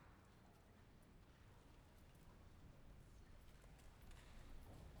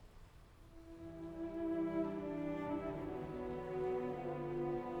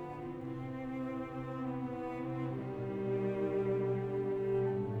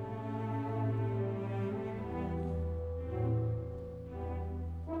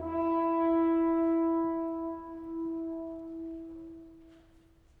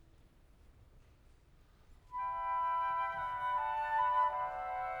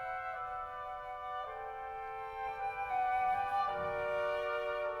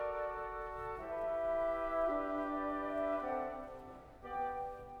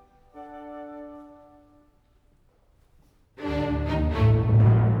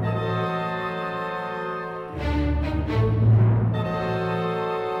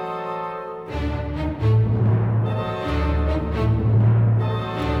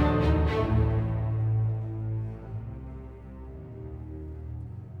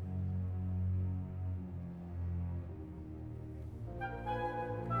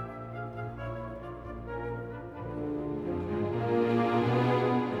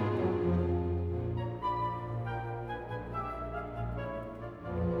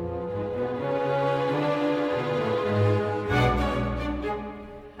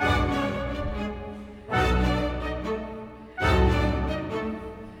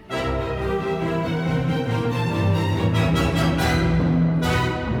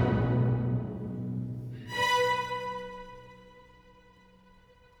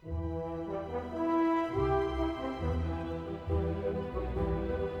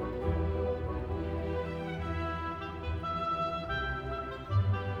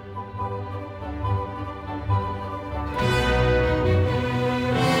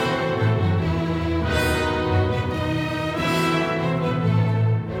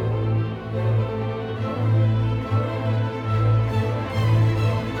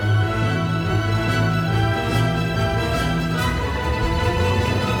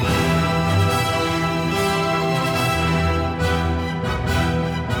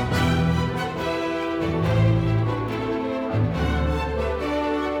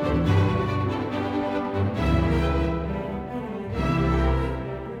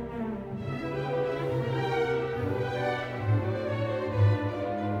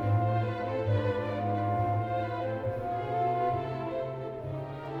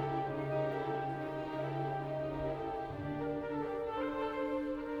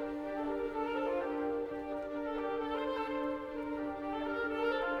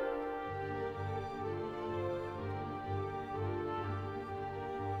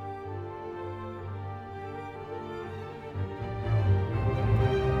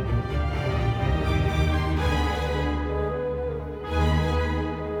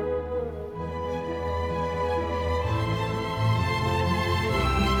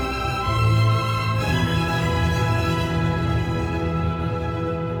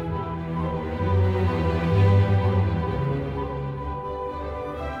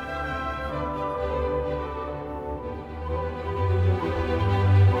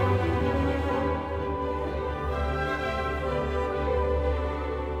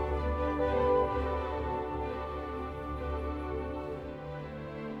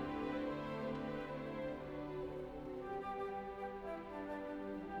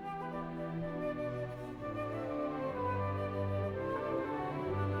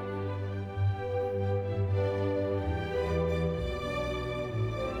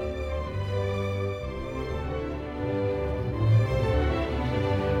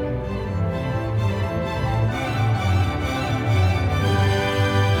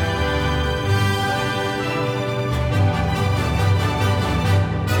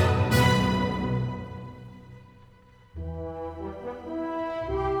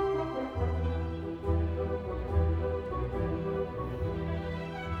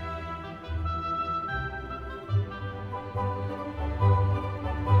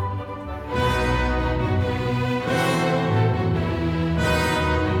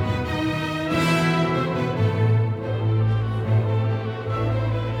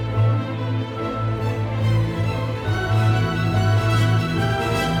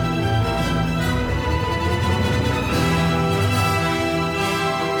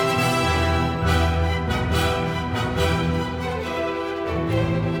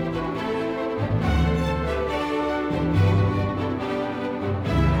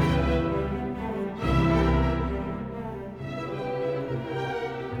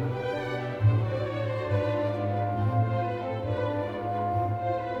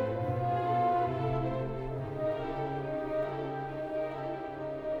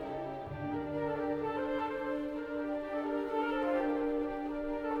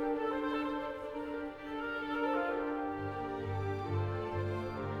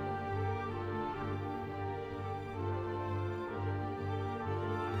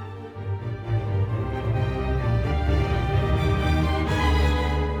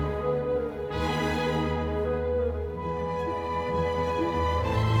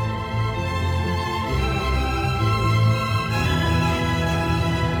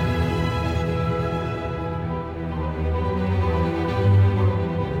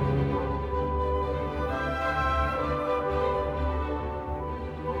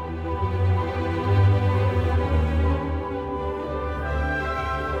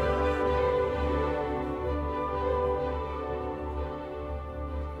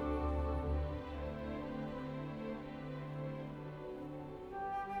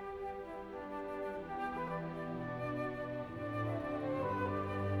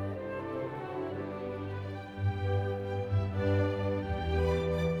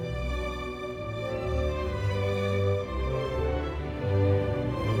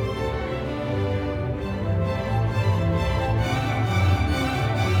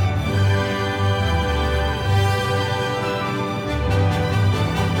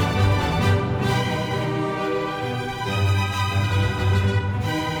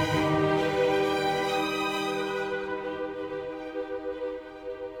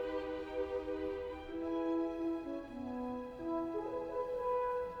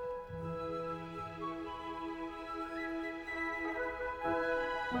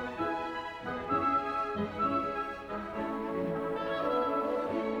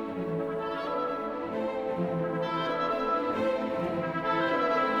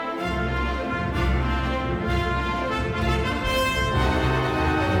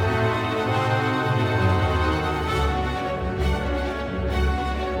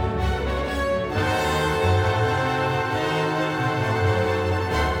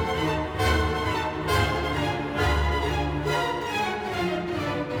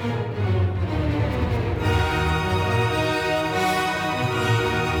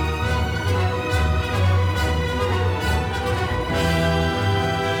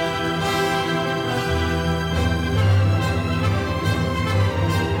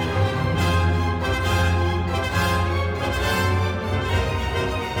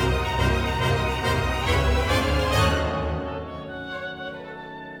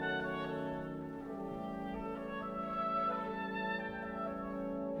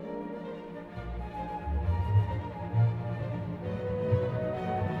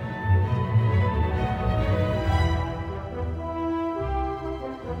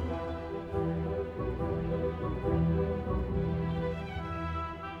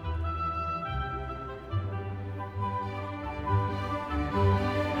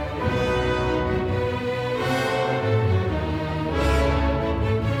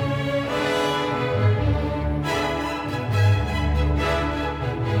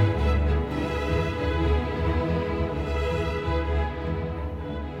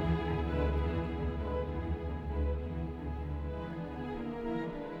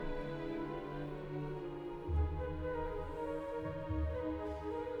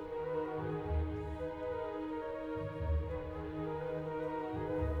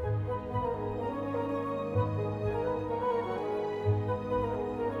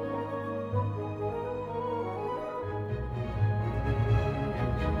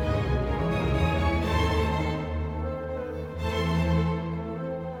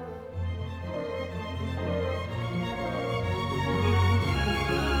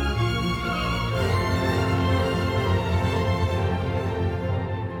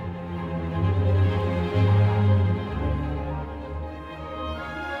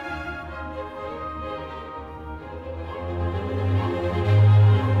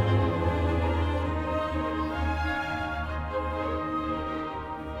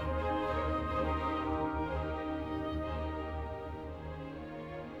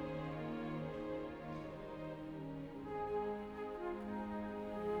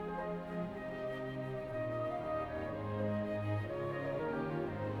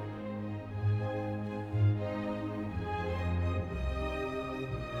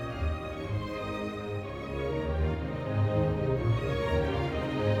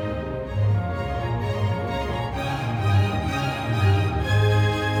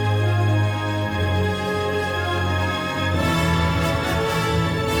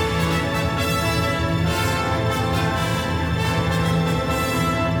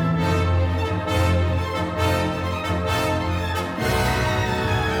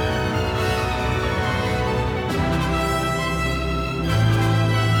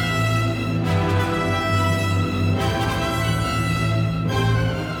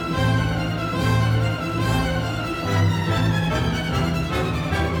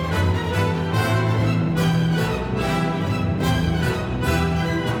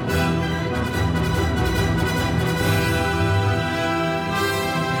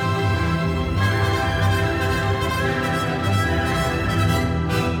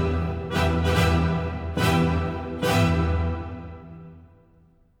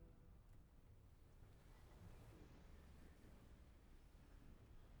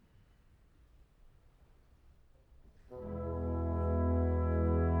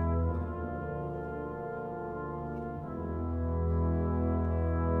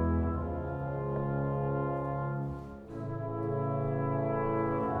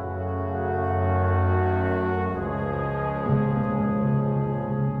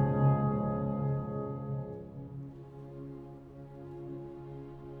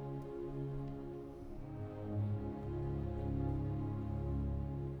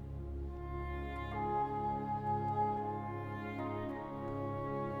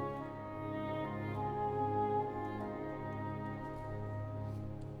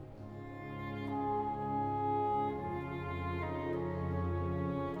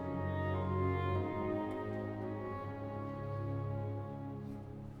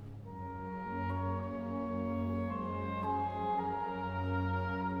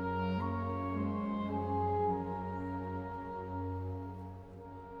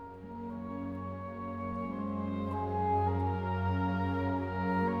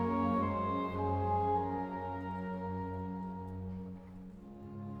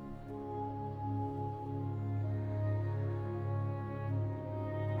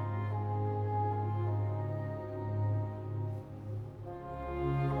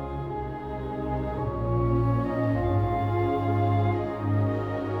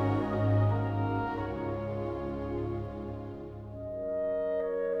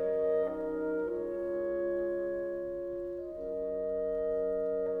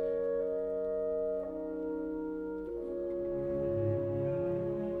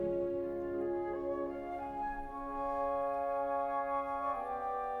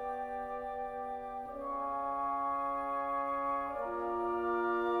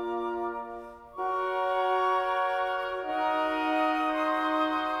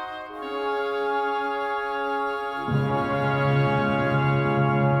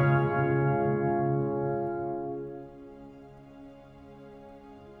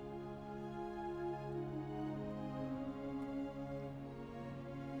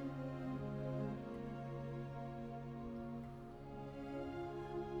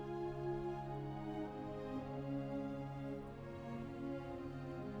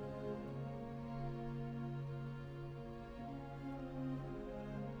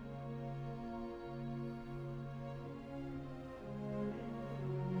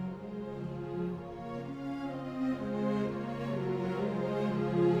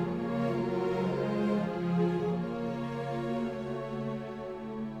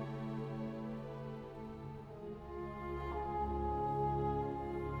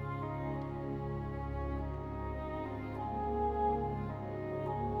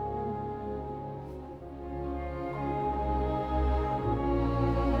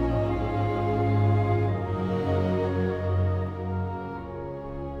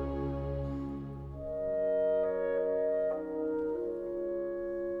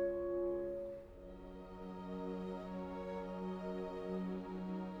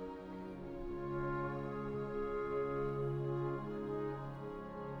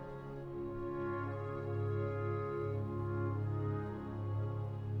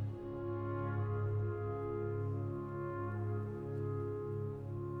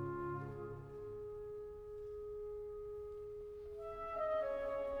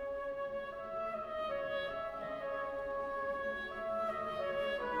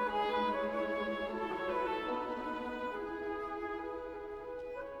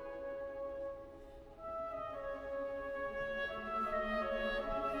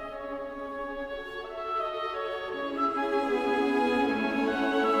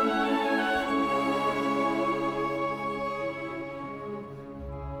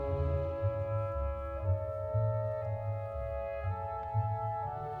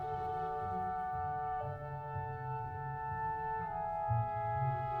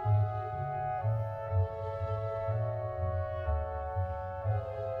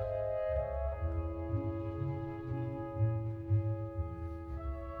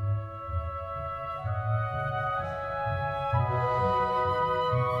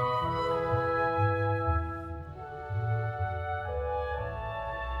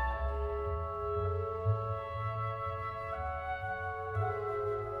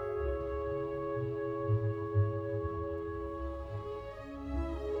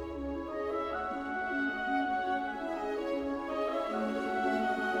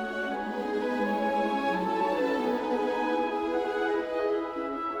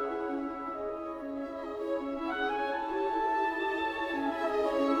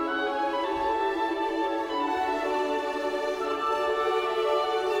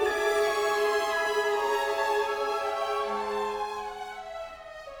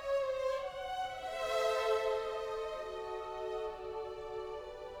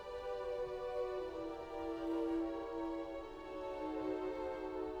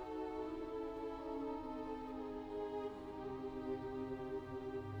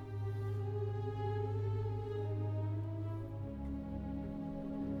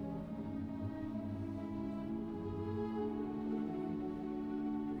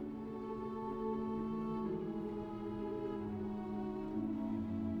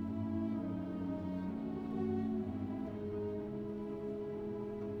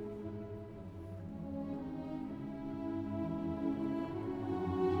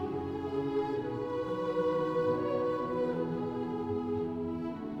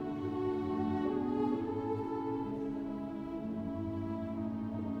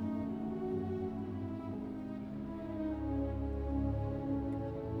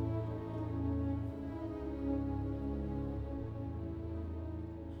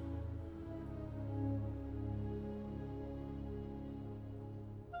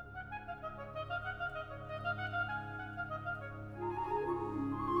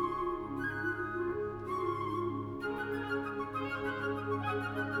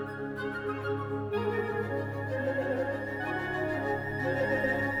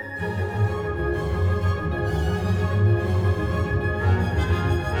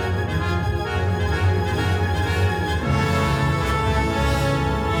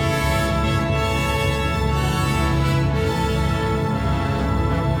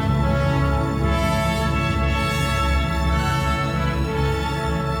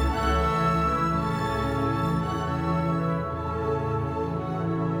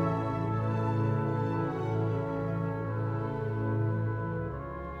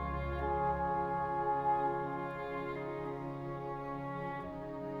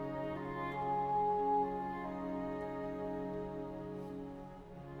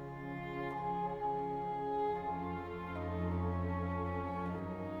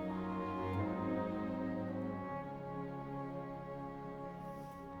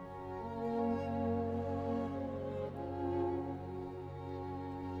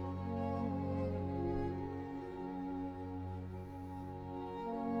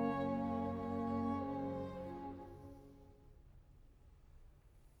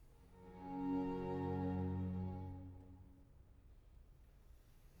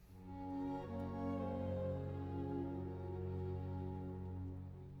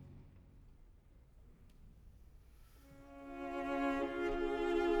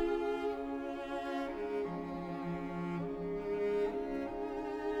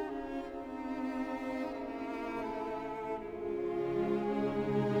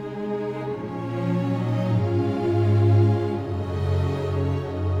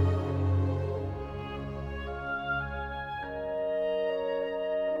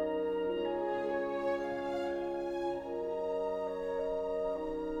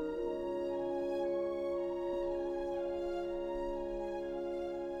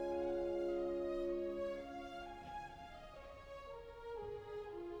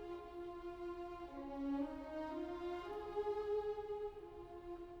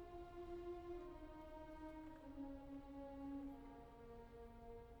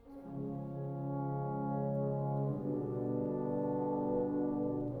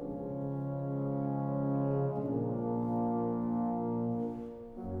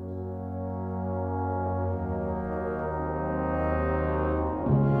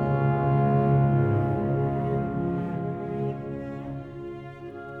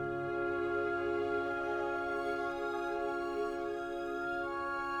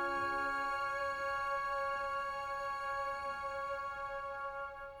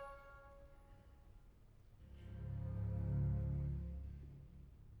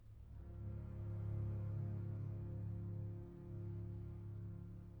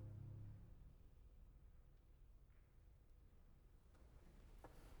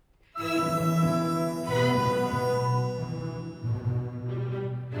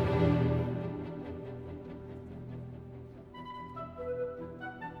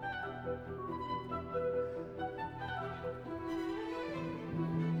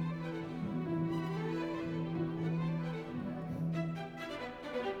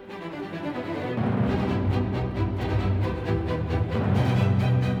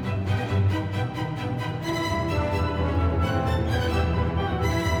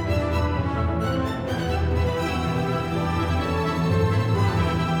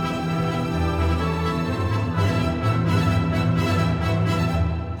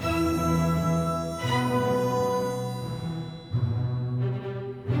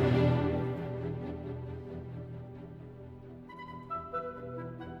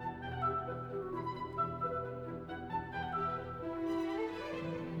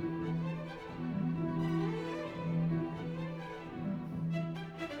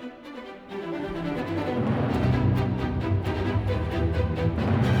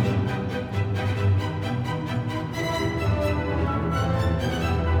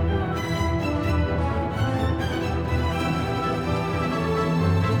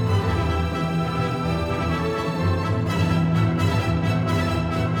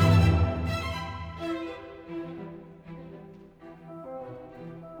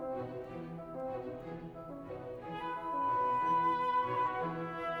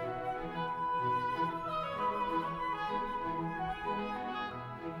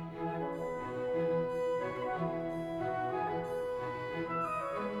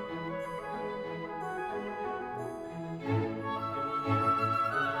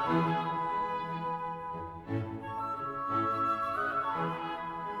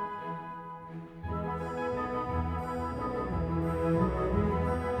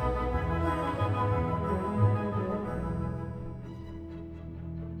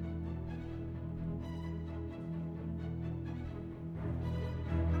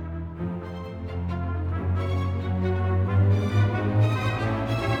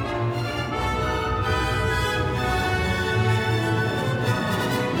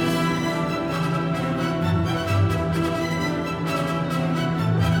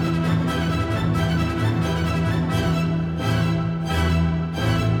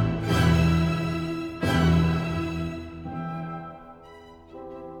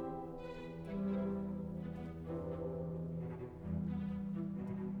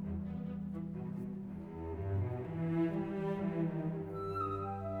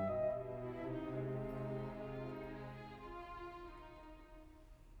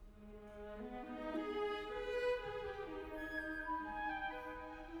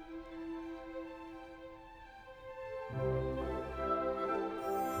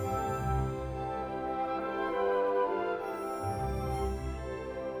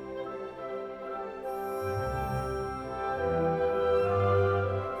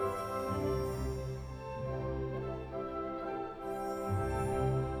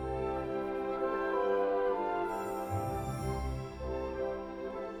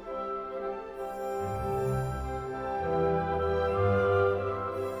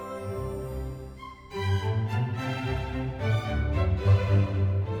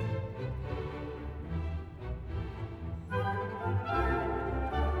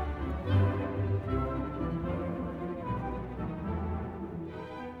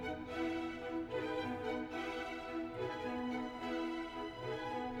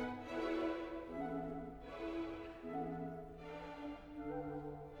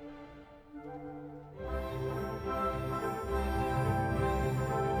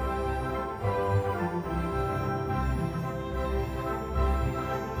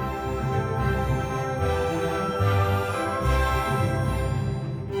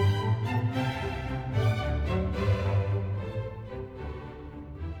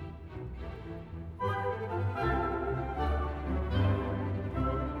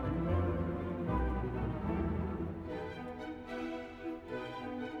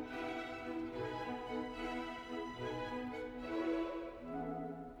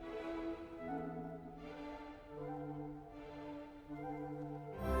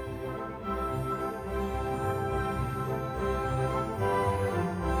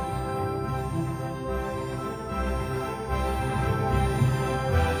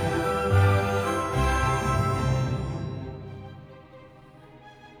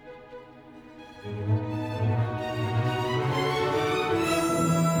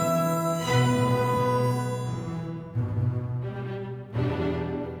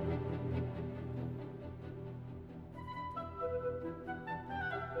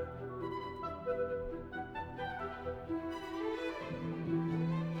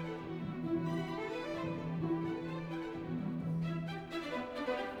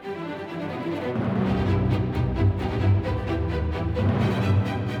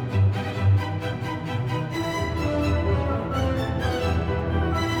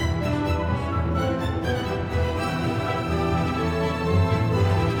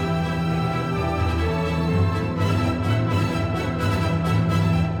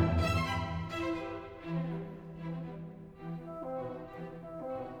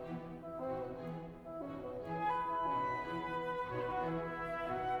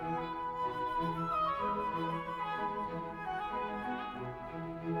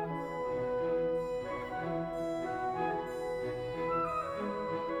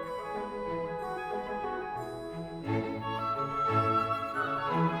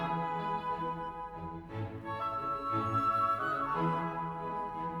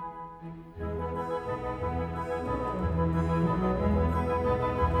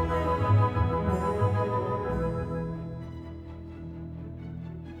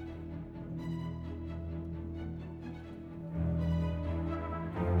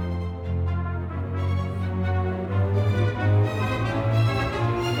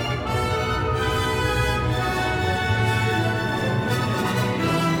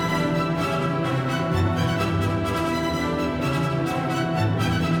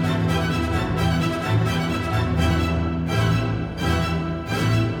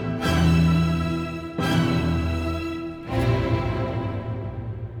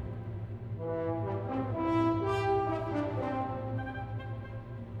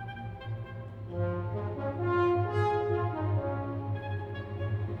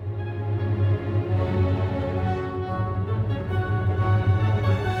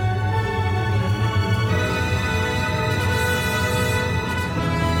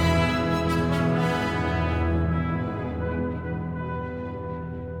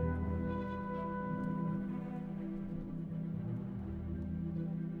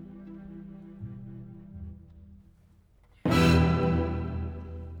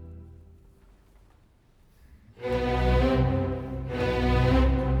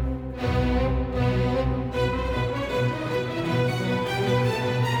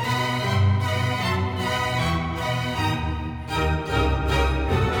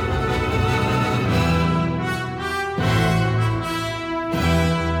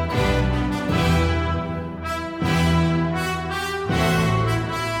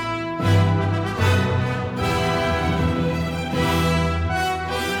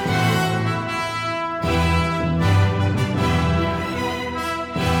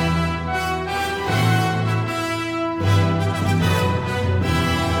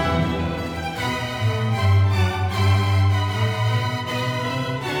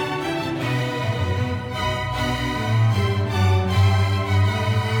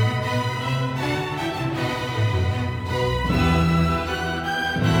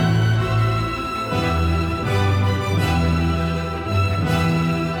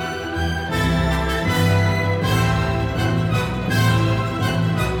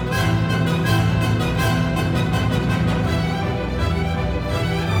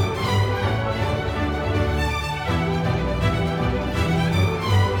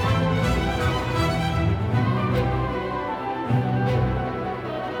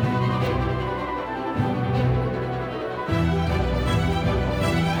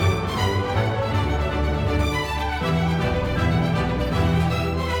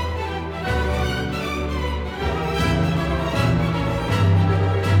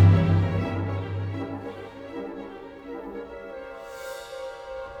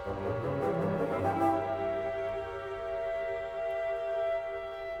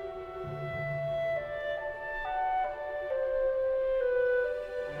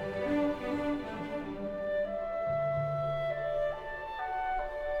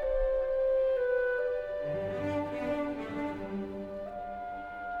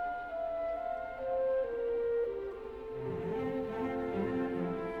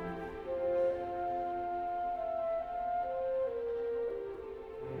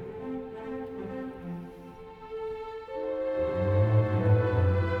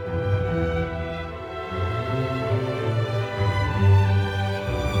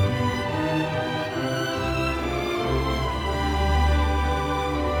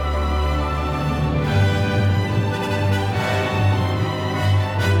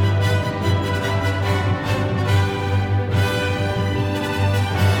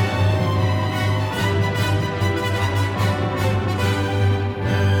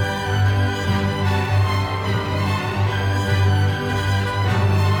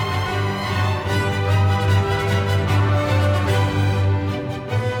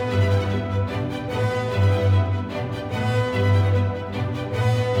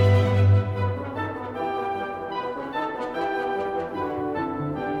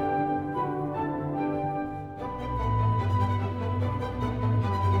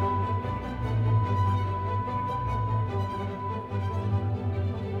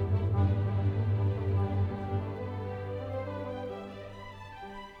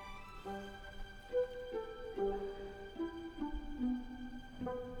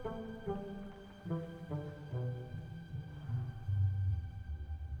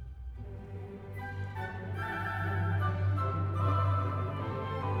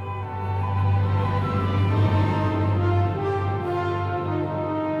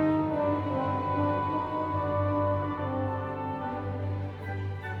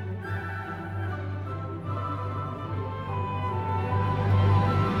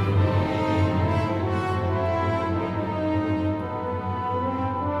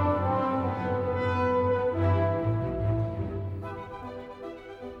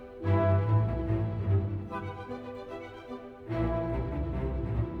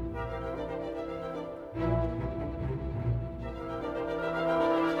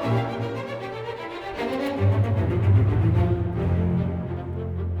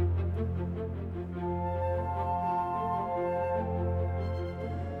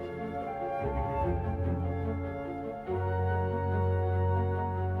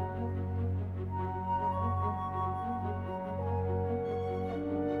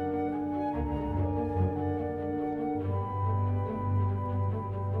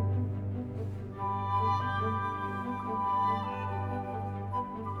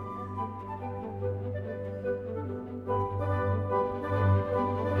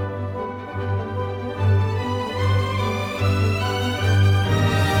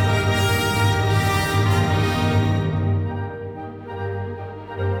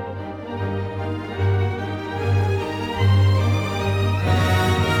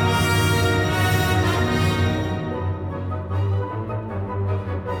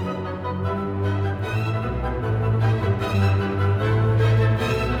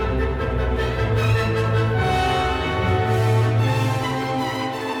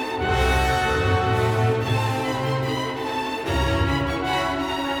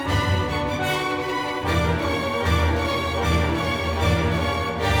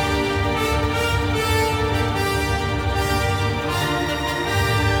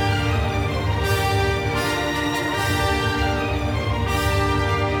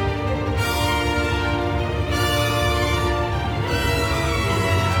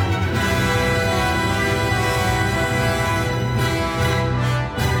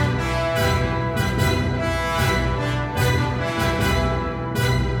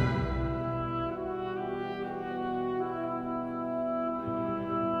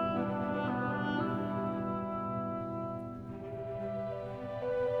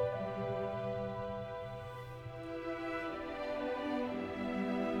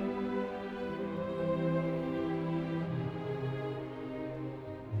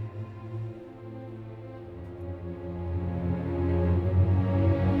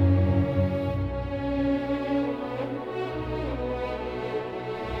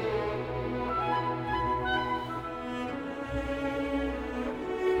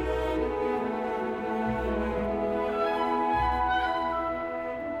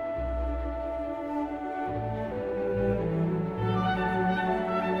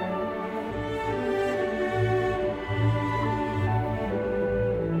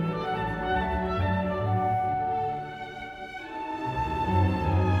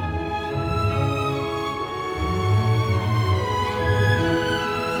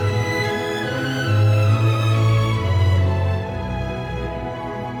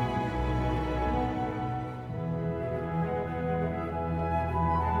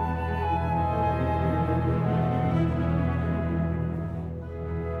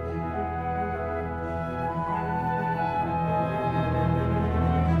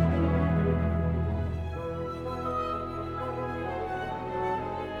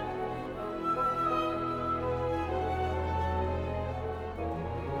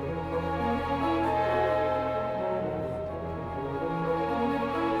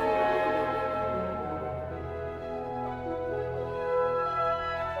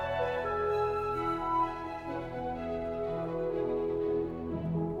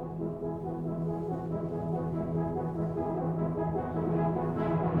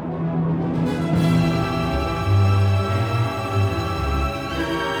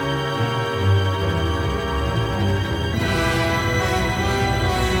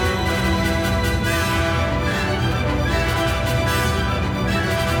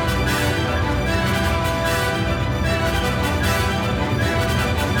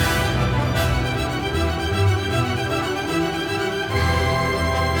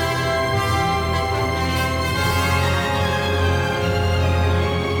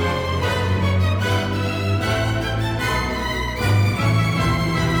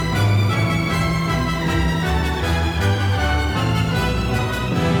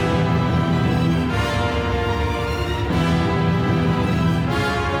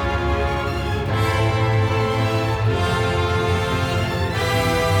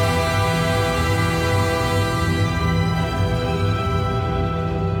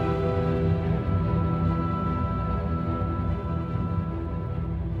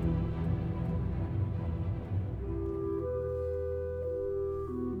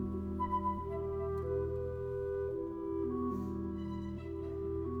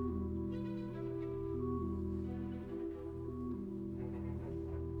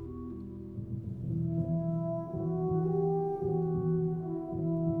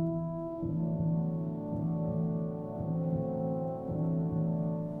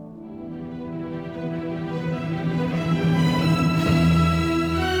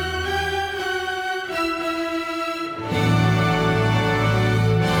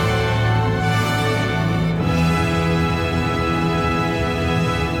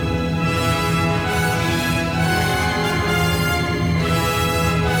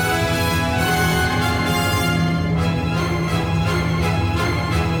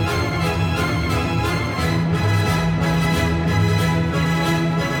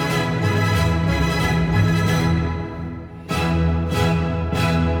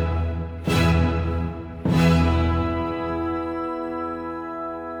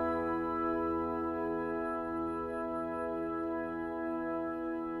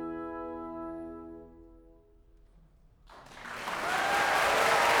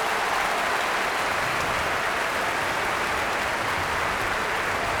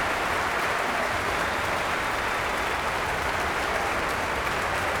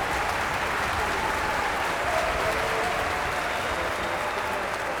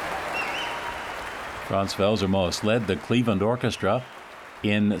 Franz Welser-Möst led the Cleveland Orchestra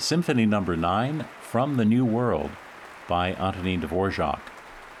in Symphony No. 9, From the New World, by Antonin Dvorak.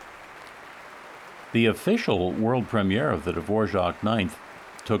 The official world premiere of the Dvorak Ninth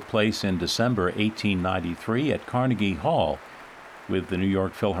took place in December 1893 at Carnegie Hall, with the New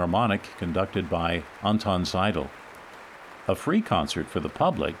York Philharmonic conducted by Anton Seidel. A free concert for the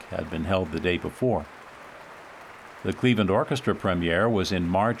public had been held the day before. The Cleveland Orchestra premiere was in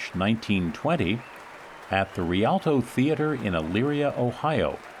March 1920 at the Rialto Theater in Elyria,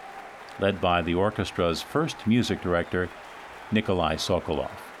 Ohio, led by the orchestra's first music director, Nikolai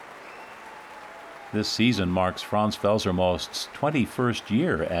Sokolov. This season marks Franz Welser-Möst's 21st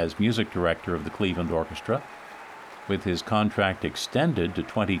year as music director of the Cleveland Orchestra. With his contract extended to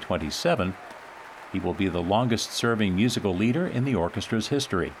 2027, he will be the longest-serving musical leader in the orchestra's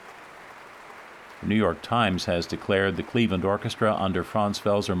history. The New York Times has declared the Cleveland Orchestra under Franz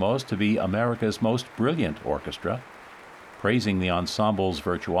Welser-Möst to be America's most brilliant orchestra, praising the ensemble's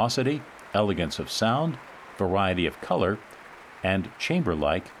virtuosity, elegance of sound, variety of color, and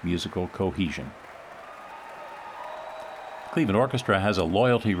chamber-like musical cohesion. The Cleveland Orchestra has a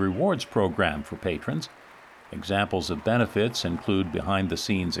loyalty rewards program for patrons. Examples of benefits include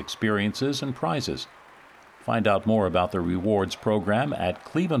behind-the-scenes experiences and prizes. Find out more about the rewards program at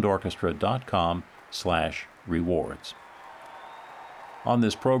clevelandorchestra.com/rewards. On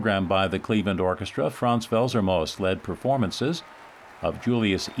this program by the Cleveland Orchestra, Franz Welser-Möst led performances of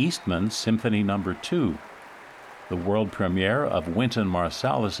Julius Eastman's Symphony No. 2, the world premiere of Wynton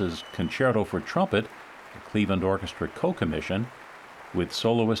Marsalis' Concerto for Trumpet, the Cleveland Orchestra co-commission, with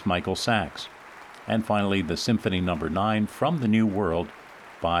soloist Michael Sachs, and finally the Symphony No. 9, From the New World,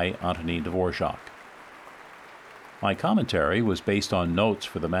 by Antonin Dvorak. My commentary was based on notes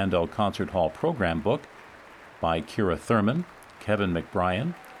for the Mandel Concert Hall program book by Kira Thurman, Kevin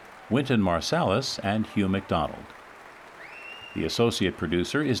McBrien, Wynton Marsalis, and Hugh McDonald. The associate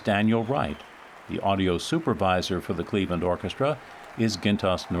producer is Daniel Wright. The audio supervisor for the Cleveland Orchestra is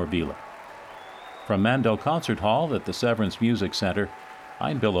Gintas Norbila. From Mandel Concert Hall at the Severance Music Center,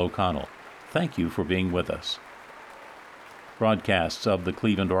 I'm Bill O'Connell. Thank you for being with us. Broadcasts of the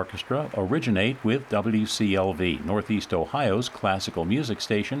Cleveland Orchestra originate with WCLV, Northeast Ohio's classical music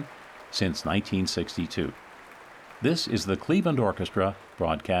station, since 1962. This is the Cleveland Orchestra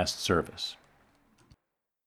Broadcast Service.